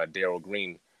Edwards and Daryl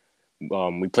Green.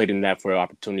 We played in that for an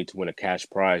opportunity to win a cash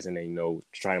prize and then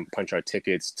try and punch our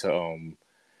tickets to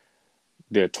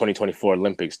the 2024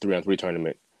 Olympics 3-on-3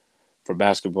 tournament for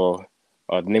basketball.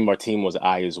 The name of our team was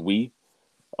I is We.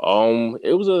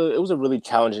 It was a really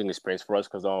challenging experience for us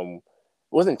because it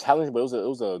wasn't challenging, but it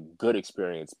was a good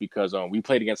experience because we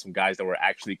played against some guys that were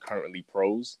actually currently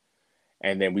pros,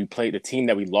 and then we played the team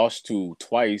that we lost to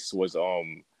twice was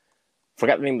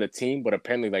forgot the name of the team, but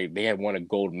apparently like they had won a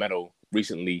gold medal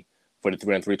recently for the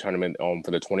 3-on-3 tournament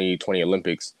for the 2020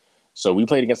 Olympics. So we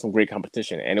played against some great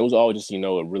competition, and it was all just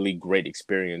a really great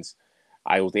experience.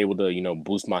 I was able to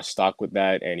boost my stock with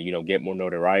that and get more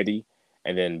notoriety,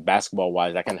 and then basketball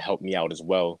wise, that kind of helped me out as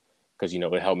well because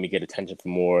it helped me get attention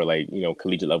from more like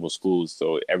collegiate level schools.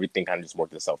 So everything kind of just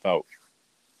worked itself out.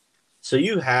 So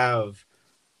you have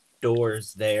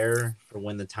doors there for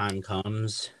when the time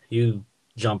comes. You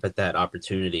jump at that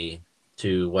opportunity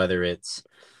to whether it's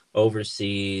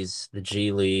overseas, the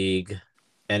G League,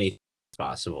 anything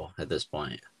possible at this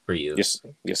point for you. Yes,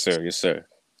 sir, yes, sir.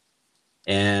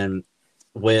 And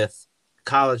with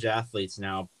college athletes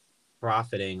now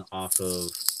profiting off of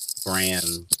brand,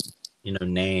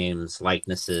 names,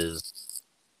 likenesses,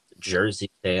 jersey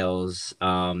sales,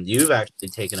 you've actually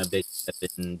taken a big step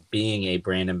in being a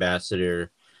brand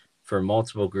ambassador for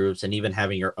multiple groups and even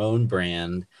having your own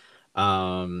brand.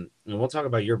 And we'll talk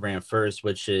about your brand first,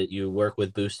 which you work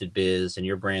with Boosted Biz, and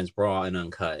your brand's Raw and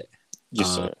Uncut.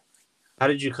 Yes, Um, sir. how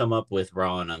did you come up with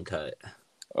Raw and Uncut?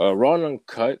 Raw and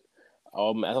Uncut.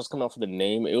 As I was coming off of the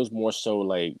name, it was more so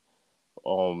like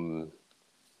um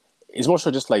it's more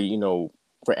so just like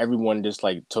for everyone, just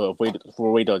like for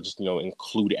a way to just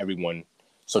include everyone.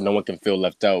 so no one can feel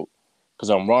left out. Because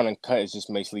raw and uncut is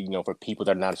just basically, for people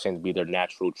that are not ashamed to be their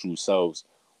natural, true selves,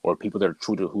 or people that are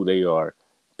true to who they are,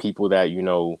 people that,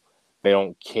 they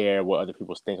don't care what other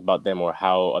people think about them or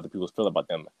how other people feel about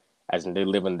them, as in they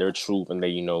live in their truth and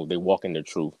they, they walk in their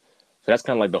truth. So that's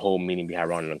kind of like the whole meaning behind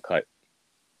raw and uncut.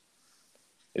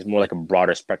 It's more like a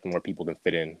broader spectrum where people can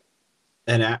fit in.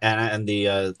 And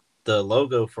the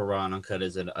logo for Raw and Uncut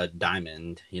is a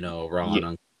diamond, raw Yeah, and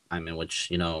uncut diamond,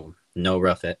 which no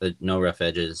rough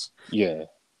edges, yeah.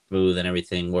 smooth, and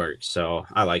everything works. So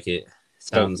I like it. Thank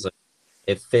Sounds you, like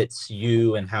it fits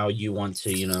you and how you want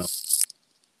to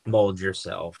mold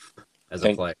yourself as a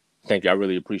thank, player. thank you. I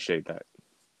really appreciate that.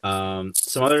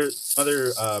 Some other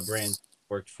brands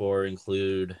worked for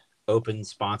include Open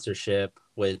Sponsorship,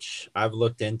 which I've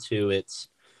looked into. It's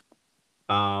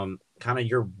kind of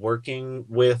you're working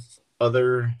with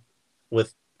other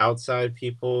with outside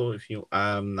people. If you,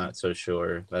 I'm not so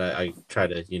sure, but I try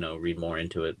to read more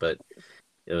into it, but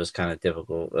it was kind of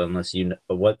difficult unless you know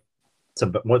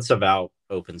what's about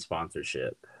Open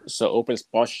Sponsorship. So open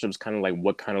sponsorship is kind of like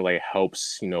what kind of like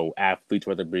helps, athletes,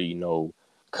 whether it be,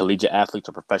 collegiate athletes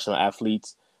or professional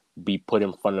athletes, be put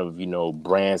in front of,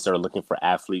 brands that are looking for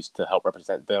athletes to help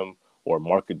represent them or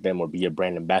market them or be a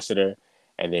brand ambassador.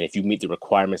 And then if you meet the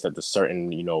requirements that the certain,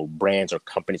 brands or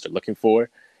companies are looking for,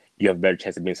 you have a better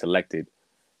chance of being selected.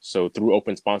 So through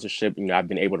open sponsorship, I've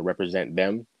been able to represent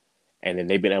them, and then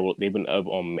they've been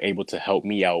able to help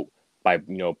me out by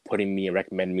putting me and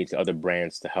recommending me to other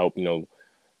brands to help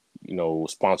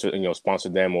sponsor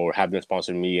them or have them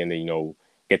sponsor me, and then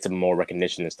get some more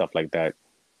recognition and stuff like that.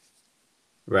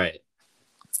 Right.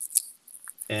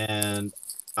 And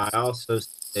I also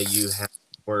see that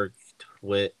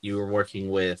you were working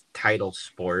with Title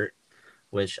Sport,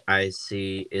 which I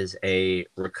see is a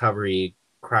recovery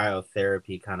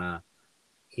cryotherapy kind of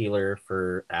healer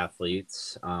for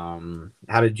athletes. How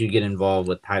did you get involved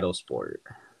with Title Sport?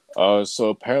 So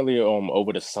apparently,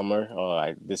 over the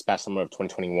summer, this past summer of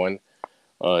 2021,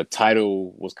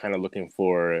 Title was kind of looking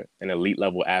for an elite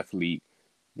level athlete,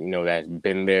 that's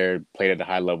been there, played at the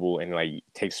high level, and like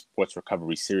takes sports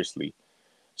recovery seriously.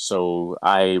 So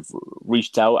I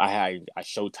reached out. I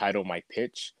showed Title my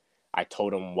pitch. I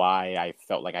told him why I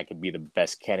felt like I could be the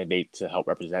best candidate to help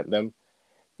represent them.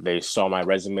 They saw my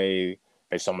resume,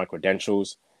 they saw my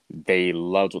credentials, they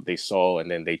loved what they saw, and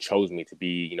then they chose me to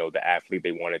be, the athlete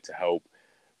they wanted to help,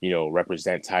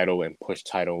 represent Title and push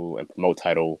Title and promote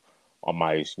Title on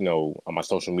my, on my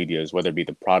social medias, whether it be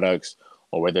the products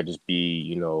or whether it just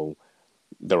be,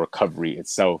 the recovery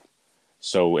itself.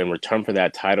 So in return for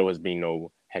that, Title has been,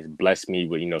 has blessed me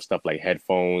with, stuff like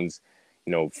headphones,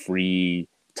 free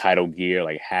Title gear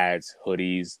like hats,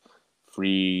 hoodies,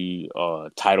 free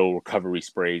Title recovery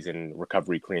sprays and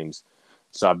recovery creams.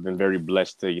 So I've been very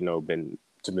blessed to, been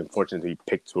fortunate to be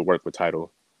picked to work with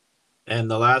Title. And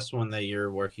the last one that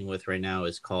you're working with right now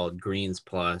is called Greens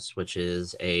Plus, which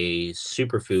is a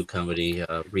superfood company,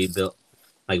 rebuilt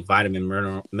like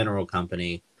vitamin mineral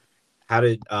company. How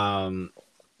did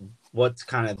what's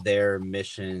kind of their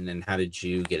mission and how did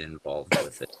you get involved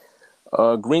with it?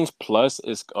 Greens Plus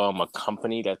is a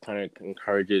company that kind of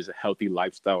encourages a healthy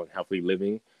lifestyle and healthy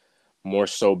living, more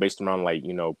so based around like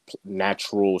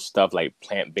natural stuff like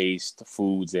plant-based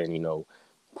foods and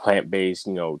plant-based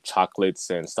chocolates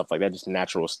and stuff like that, just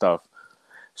natural stuff.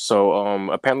 So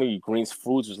apparently Greens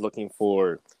Foods was looking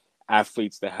for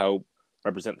athletes to help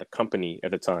represent the company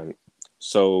at the time.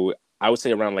 So I would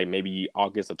say around like maybe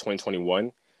August of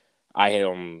 2021, I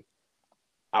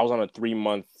I was on a 3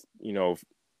 month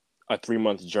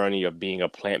journey of being a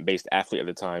plant-based athlete at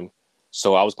the time.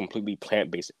 So I was completely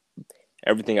plant-based.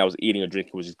 Everything I was eating or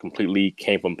drinking was just completely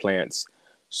came from plants.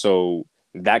 So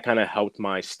that kind of helped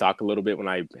my stock a little bit when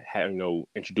I had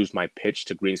introduced my pitch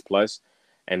to Greens Plus,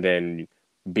 and then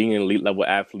being an elite level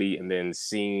athlete, and then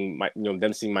seeing my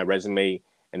them seeing my resume,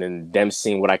 and then them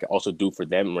seeing what I could also do for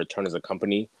them in return as a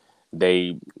company.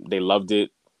 They loved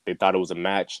it. They thought it was a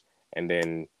match, and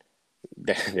then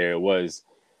there it was.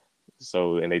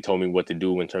 So and they told me what to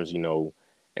do in terms of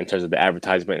the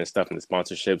advertisement and stuff and the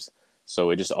sponsorships.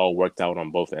 So it just all worked out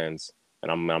on both ends, and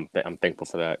I'm thankful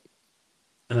for that.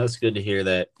 And that's good to hear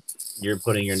that you're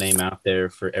putting your name out there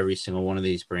for every single one of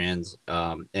these brands,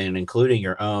 and including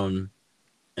your own.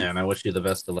 And I wish you the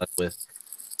best of luck with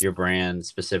your brand,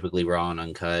 specifically Raw and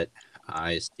Uncut.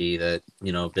 I see that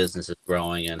business is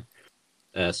growing, and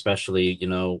especially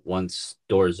once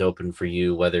doors open for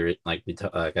you, whether it like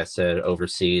I said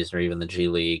overseas or even the G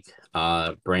League,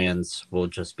 brands will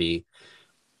just be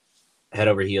head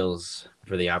over heels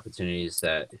for the opportunities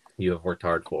that you have worked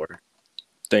hard for.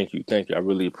 Thank you. I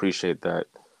really appreciate that.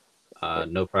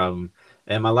 No problem.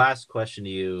 And my last question to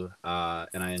you,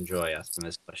 and I enjoy asking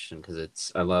this question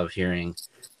because I love hearing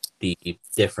the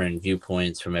different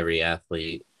viewpoints from every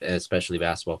athlete, especially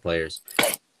basketball players.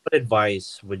 What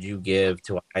advice would you give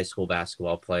to a high school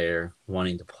basketball player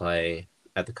wanting to play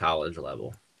at the college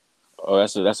level? Oh,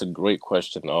 that's a great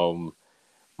question.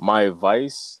 My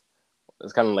advice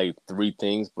is kind of like three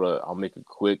things, but I'll make it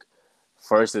quick.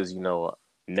 First is,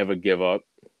 never give up.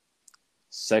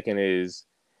 Second is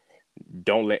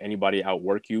don't let anybody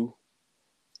outwork you.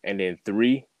 And then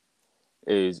three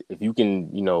is if you can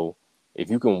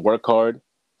work hard,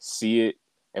 see it,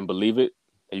 and believe it,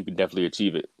 then you can definitely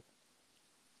achieve it.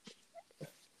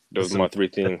 Those are Some my three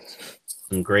things.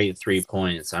 some great 3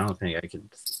 points. I don't think I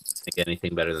could think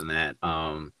anything better than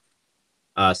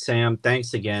that. Sam,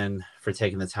 thanks again for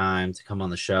taking the time to come on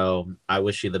the show. I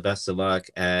wish you the best of luck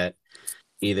at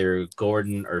either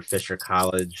Gordon or Fisher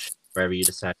College, wherever you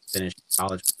decide to finish your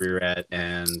college career at,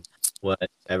 and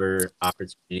whatever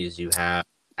opportunities you have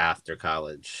after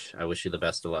college. I wish you the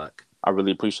best of luck. I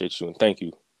really appreciate you and thank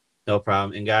you. No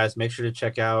problem. And guys, make sure to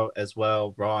check out as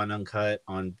well Raw and Uncut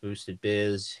on Boosted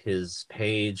Biz. His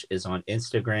page is on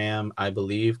Instagram, I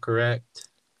believe, correct?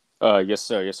 Yes,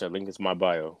 sir. Yes, sir. Link is my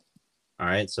bio. All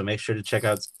right. So make sure to check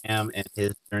out Sam and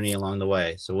his journey along the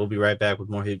way. So we'll be right back with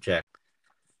more Hoop Check.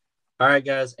 All right,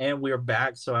 guys, and we're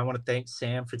back. So I want to thank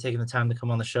Sam for taking the time to come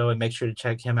on the show, and make sure to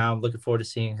check him out. I'm looking forward to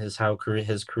seeing how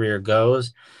his career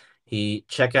goes. He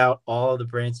check out all of the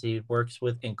brands he works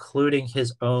with, including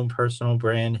his own personal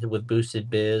brand with Boosted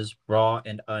Biz, Raw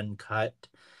and Uncut.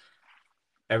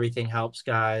 Everything helps,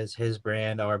 guys. His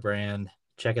brand, our brand.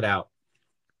 Check it out.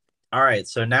 All right,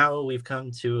 so now we've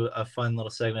come to a fun little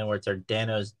segment where it's our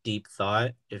Dano's Deep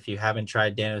Thought. If you haven't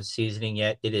tried Dano's seasoning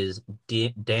yet, it is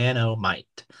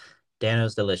Dano-mite.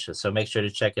 Dano's delicious. So make sure to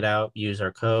check it out. Use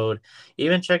our code.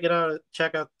 Even check it out.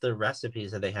 Check out the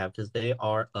recipes that they have because they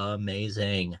are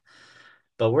amazing.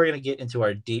 But we're gonna get into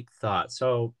our deep thought.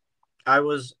 So I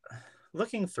was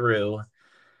looking through,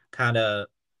 kind of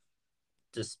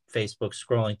just Facebook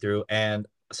scrolling through, and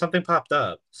something popped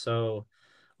up. So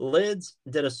Lids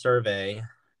did a survey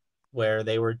where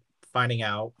they were finding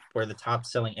out where the top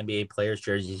selling NBA players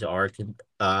jerseys are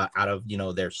out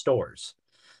of their stores.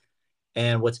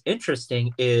 And what's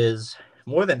interesting is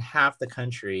more than half the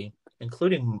country,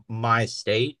 including my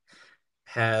state,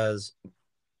 has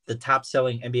the top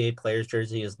selling NBA players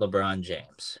jersey is LeBron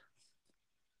James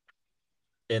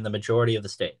in the majority of the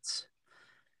states.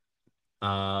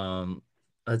 Um,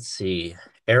 let's see,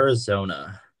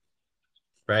 Arizona,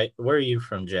 right? Where are you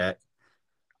from, Jack?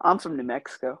 I'm from New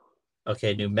Mexico.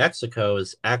 Okay, New Mexico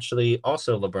is actually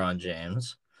also LeBron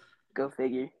James. Go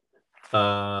figure.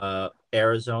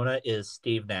 Arizona is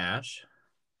Steve Nash.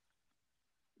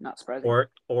 Not surprising.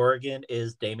 Oregon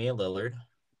is Damian Lillard.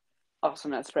 Also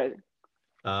not surprising.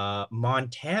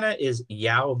 Montana is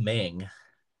Yao Ming.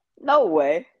 No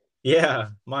way.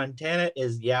 Yeah, Montana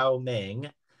is Yao Ming.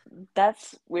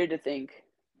 That's weird to think.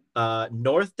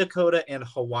 North Dakota and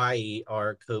Hawaii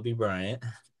are Kobe Bryant.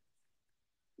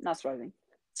 Not surprising.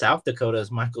 South Dakota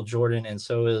is Michael Jordan, and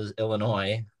so is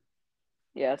Illinois.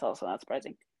 Yeah, that's also not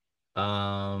surprising.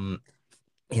 Um,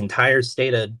 entire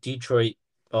state of Detroit,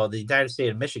 the entire state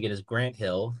of Michigan is Grant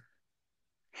Hill,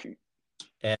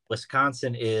 and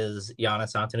Wisconsin is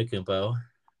Giannis Antetokounmpo.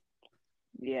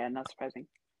 Yeah, not surprising.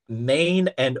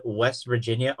 Maine and West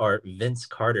Virginia are Vince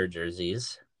Carter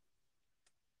jerseys.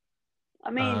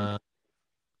 I mean, Uh,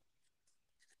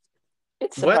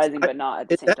 it's surprising, but not at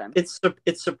the same time.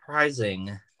 It's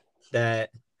surprising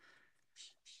that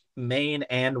Maine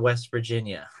and West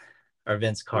Virginia are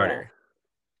Vince Carter. Yeah.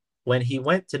 When he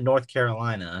went to North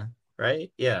Carolina,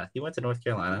 right? Yeah, he went to North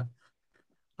Carolina.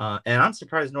 And I'm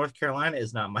surprised North Carolina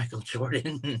is not Michael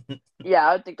Jordan. Yeah,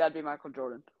 I would think that'd be Michael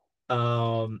Jordan.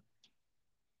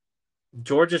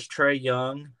 Georgia's Trey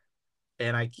Young,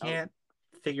 and I can't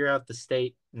figure out the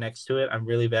state next to it. I'm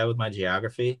really bad with my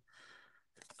geography.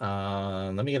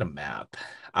 Let me get a map.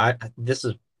 This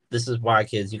is why,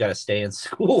 kids, you got to stay in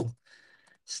school.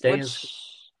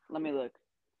 Let me look.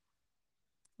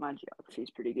 My geography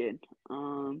is pretty good.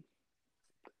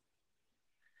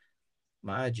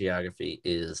 My geography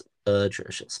is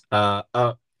atrocious.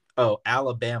 Alabama.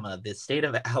 The state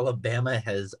of Alabama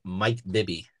has Mike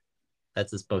Bibby.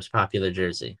 That's his most popular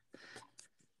jersey.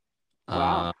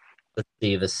 Wow. Let's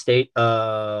see. The state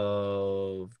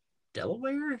of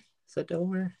Delaware. Is that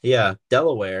Delaware? Yeah,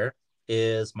 Delaware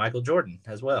is Michael Jordan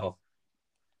as well.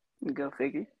 Go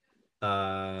figure.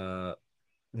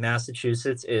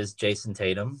 Massachusetts is Jason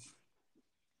Tatum.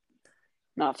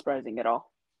 Not surprising at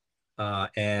all.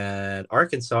 And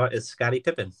Arkansas is Scottie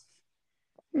Pippen.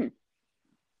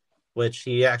 which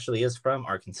he actually is from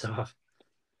Arkansas.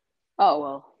 Oh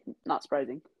well, not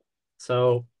surprising.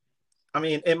 So I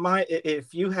mean, it might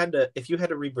if you had to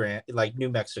rebrand like New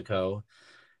Mexico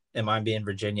and mine being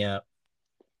Virginia,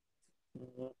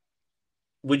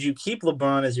 would you keep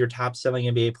LeBron as your top selling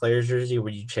NBA players jersey, or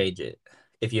would you change it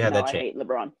if you had No, that I chance? hate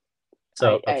LeBron.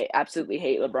 So okay, I absolutely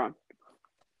hate LeBron.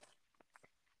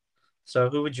 so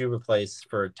who would you replace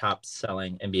for top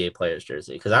selling NBA players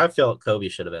jersey? Because I felt Kobe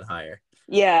should have been higher.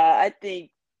 Yeah, I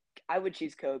think I would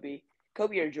choose Kobe.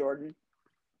 Kobe or Jordan.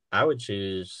 I would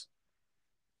choose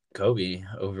Kobe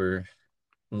over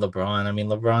LeBron. I mean,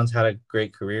 LeBron's had a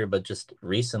great career, but just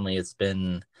recently it's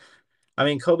been. I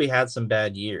mean, Kobe had some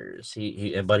bad years.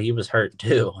 But he was hurt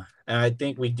too, and I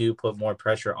think we do put more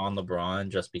pressure on LeBron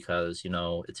just because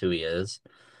it's who he is.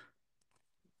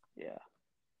 Yeah.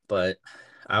 But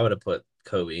I would have put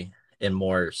Kobe in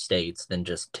more states than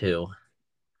just two.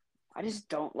 I just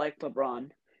don't like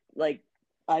LeBron. Like,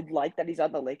 I'd like that he's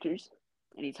on the Lakers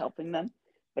and he's helping them,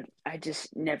 but I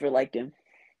just never liked him.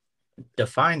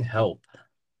 Define help.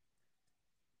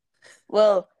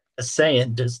 Well, A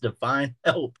saying, just define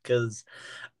help because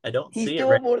I don't he's see it right.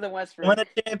 doing more than He won Westbrook.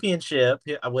 a championship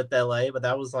with LA, but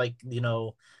that was like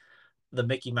the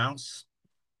Mickey Mouse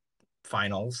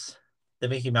finals, the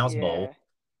Mickey Mouse Bowl. Yeah.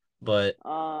 But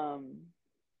Um,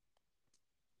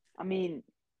 I mean,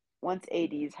 once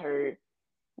AD's hurt,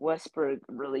 Westbrook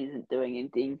really isn't doing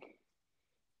anything.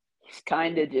 He's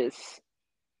kind of just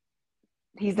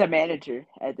he's the manager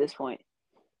at this point.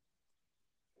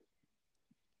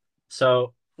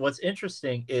 so what's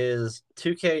interesting is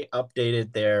 2K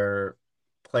updated their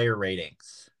player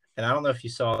ratings. And I don't know if you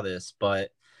saw this,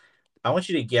 but I want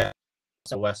you to guess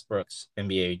Westbrook's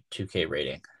NBA 2K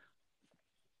rating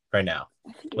right now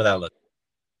I think it's without looking.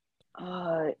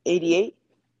 88,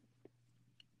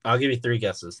 I'll give you three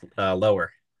guesses.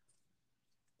 Lower,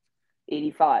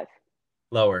 85.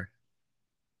 lower.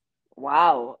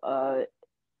 Wow.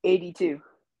 82.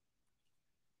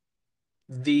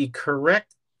 The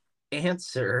correct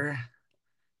answer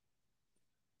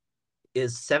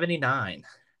is 79.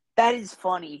 That is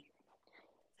funny.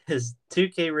 His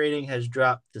 2K rating has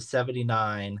dropped to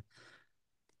 79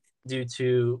 due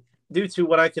to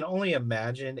what I can only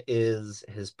imagine is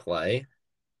his play.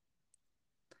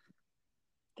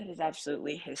 That is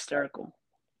absolutely hysterical.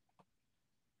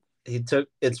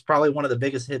 It's probably one of the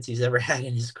biggest hits he's ever had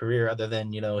in his career, other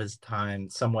than his time,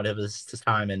 somewhat of his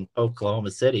time in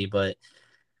Oklahoma City. But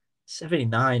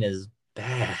 79 is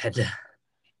bad.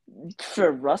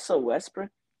 For Russell Westbrook,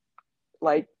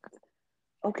 like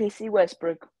OKC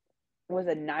Westbrook was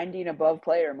a 90 and above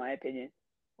player in my opinion.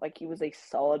 Like he was a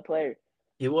solid player.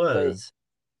 He But was.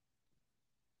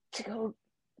 to go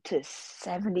to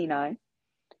 79,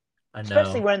 I especially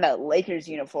know. wearing that Lakers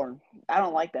uniform, I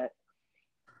don't like that.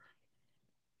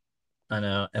 I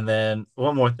know. And then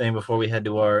one more thing before we head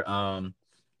to our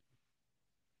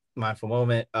mindful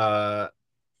moment. Let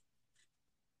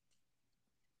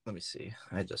me see.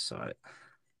 I just saw it.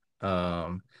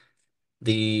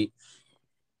 The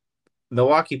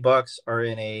Milwaukee Bucks are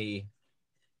in a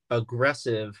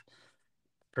aggressive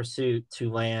pursuit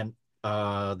to land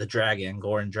the Dragon,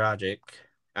 Goran Dragic,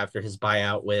 after his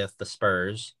buyout with the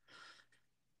Spurs.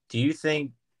 Do you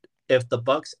think if the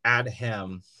Bucks add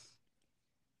him,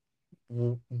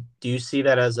 do you see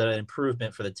that as an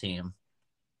improvement for the team?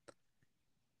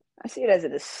 I see it as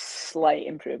a slight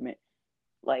improvement.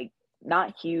 Like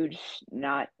not huge,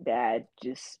 not bad,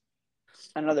 just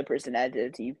another person added to the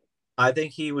team. I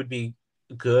think he would be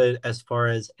good as far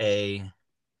as a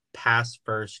pass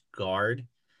first guard.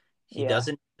 He Yeah,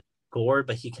 doesn't score,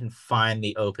 but he can find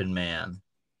the open man.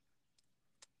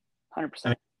 I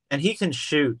mean, 100%. and he can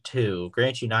shoot too.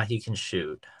 Grant you not, he can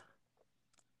shoot.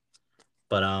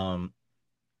 But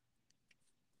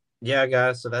yeah,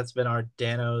 guys. So that's been our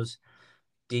Dano's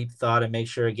deep thought, and make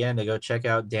sure again to go check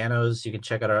out Dano's. You can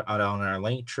check out on our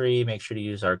link tree. Make sure to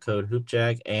use our code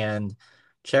HoopJack and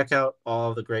check out all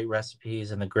of the great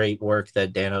recipes and the great work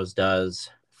that Dano's does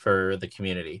for the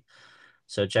community.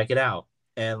 So check it out.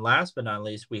 And last but not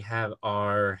least, we have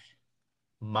our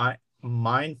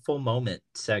mindful moment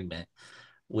segment.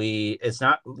 It's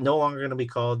not no longer going to be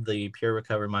called the Pure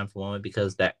Recover Mindful Moment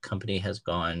because that company has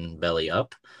gone belly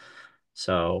up.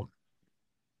 So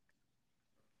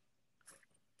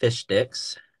fish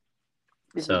sticks.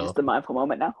 Is it So just a mindful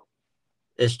moment now?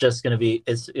 it's gonna be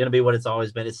what it's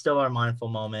always been. It's still our mindful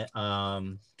moment.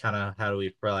 Kind of how do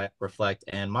we reflect?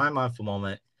 And my mindful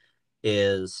moment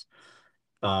is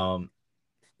um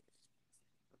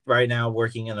right now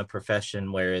working in a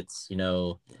profession where it's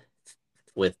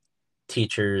with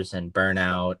teachers and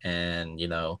burnout and,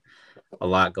 a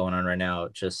lot going on right now.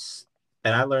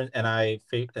 And I learned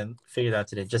and figured out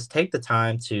today, just take the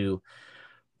time to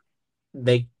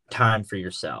make time for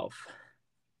yourself.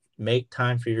 Make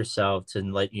time for yourself to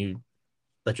let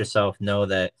yourself know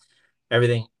that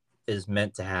everything is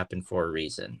meant to happen for a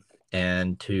reason.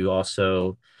 And to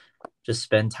also just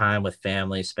spend time with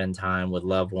family, spend time with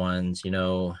loved ones,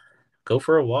 go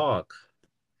for a walk,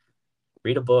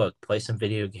 read a book, play some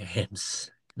video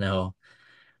games, go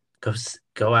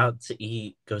go out to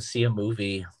eat, go see a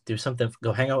movie, do something,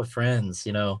 go hang out with friends,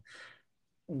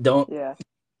 don't Yeah.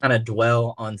 kind of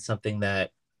dwell on something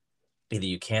that either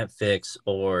you can't fix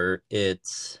or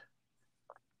it's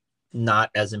not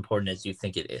as important as you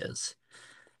think it is.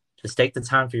 Just take the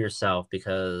time for yourself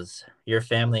because your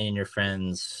family and your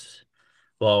friends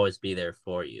will always be there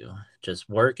for you. Just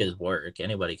work is work.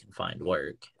 Anybody can find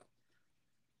work.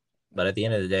 But at the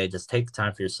end of the day, just take the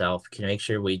time for yourself. Can make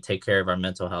sure we take care of our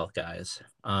mental health, guys.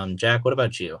 Jack, what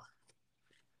about you?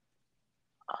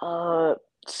 Uh,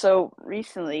 so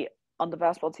recently on the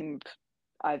basketball team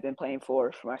I've been playing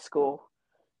for my school,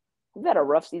 we've had a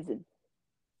rough season.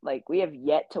 Like we have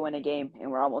yet to win a game,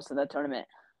 and we're almost in the tournament.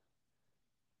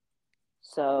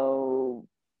 So,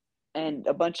 and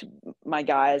a bunch of my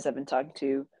guys I've been talking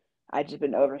to, I just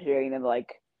been overhearing them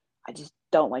like, I just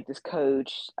don't like this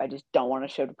coach. I just don't want to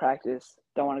show to practice.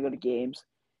 Don't want to go to games.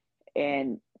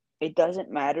 And it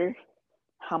doesn't matter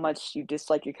how much you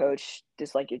dislike your coach,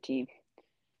 dislike your team.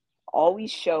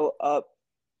 Always show up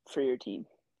for your team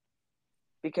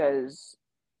because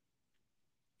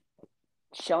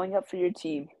showing up for your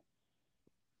team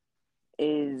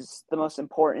is the most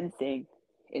important thing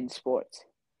in sports.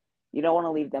 You don't want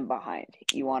to leave them behind.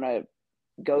 You want to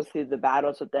go through the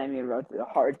battles with them. You go through the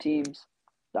hard teams,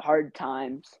 the hard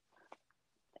times,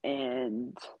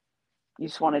 and you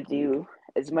just want to do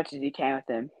as much as you can with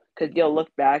them because you'll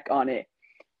look back on it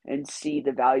and see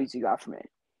the values you got from it.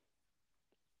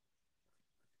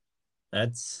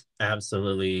 That's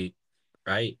absolutely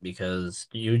right because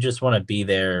you just want to be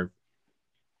there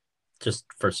just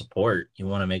for support. You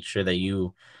want to make sure that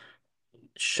you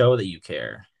show that you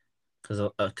care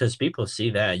because people see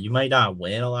that you might not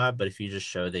win a lot, but if you just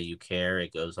show that you care,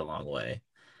 it goes a long way.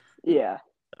 Yeah.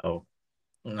 Oh,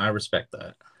 I respect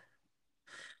that.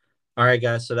 All right,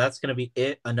 guys. So that's going to be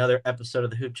it. Another episode of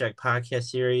the Hoop Jack podcast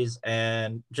series.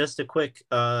 And just a quick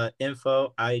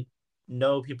info. I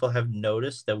know people have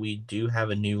noticed that we do have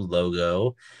a new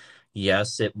logo.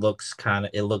 Yes, it looks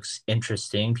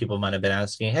interesting. People might have been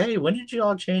asking, hey, when did you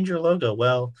all change your logo?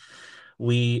 Well,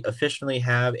 we officially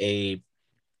have a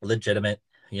legitimate,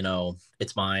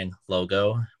 it's mine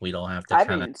logo. We don't have to I haven't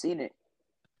kind of, even seen it.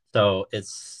 so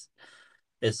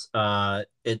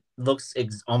it looks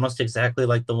almost exactly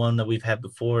like the one that we've had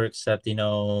before, except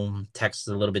text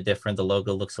is a little bit different. The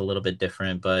logo looks a little bit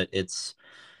different, but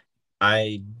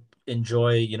I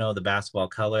enjoy the basketball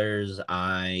colors.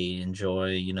 I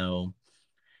enjoy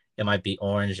it might be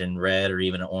orange and red or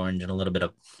even orange and a little bit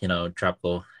of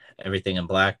tropical everything in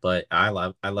black, but I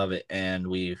love it, and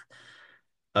we've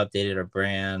updated our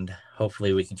brand.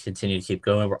 Hopefully we can continue to keep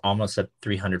going. We're almost at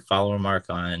 300 follower mark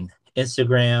on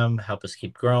Instagram. Help us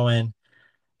keep growing.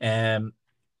 And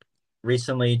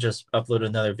recently just uploaded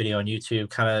another video on YouTube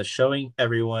kind of showing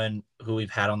everyone who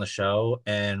we've had on the show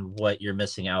and what you're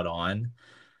missing out on.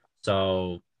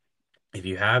 So if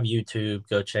you have YouTube,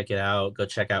 go check it out. Go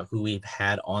check out who we've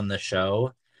had on the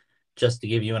show just to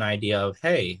give you an idea of,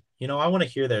 hey, I want to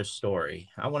hear their story.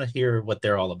 I want to hear what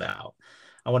they're all about.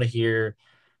 I want to hear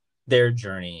their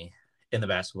journey in the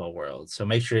basketball world. So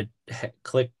make sure to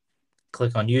click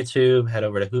on YouTube, head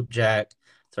over to Hoopjack.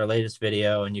 It's our latest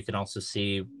video, and you can also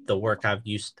see the work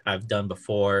I've done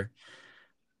before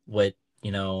with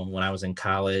when I was in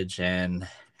college and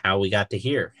how we got to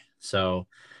here. So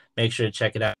make sure to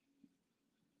check it out,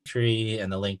 tree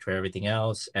and the link for everything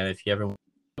else. And if you ever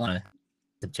want to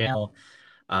the channel,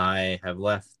 I have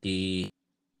left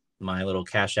my little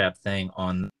Cash App thing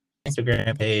on the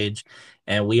Instagram page,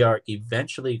 and we are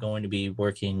eventually going to be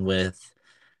working with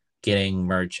getting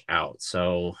merch out.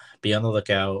 So be on the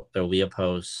lookout. There will be a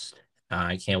post.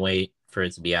 I can't wait for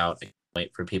it to be out. I can't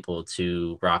wait for people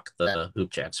to rock the Hoop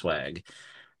Jack swag.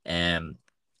 And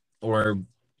we're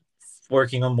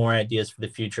working on more ideas for the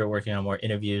future, working on more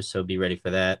interviews. So be ready for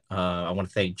that. I want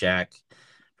to thank Jack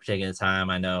for taking the time.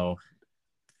 I know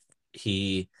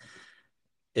he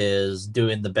is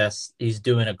doing the best. He's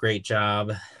doing a great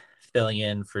job filling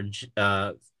in for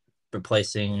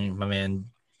replacing my man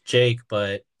Jake,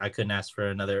 but I couldn't ask for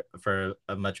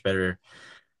a much better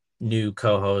new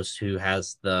co-host who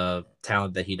has the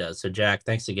talent that he does. So Jack,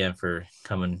 thanks again for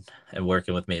coming and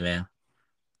working with me, man.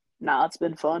 Nah, it's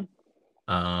been fun.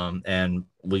 And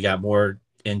we got more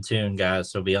in tune,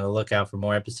 guys. So be on the lookout for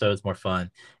more episodes, more fun.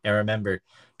 And remember,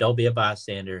 don't be a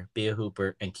bystander, be a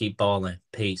hooper, and keep balling.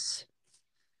 Peace.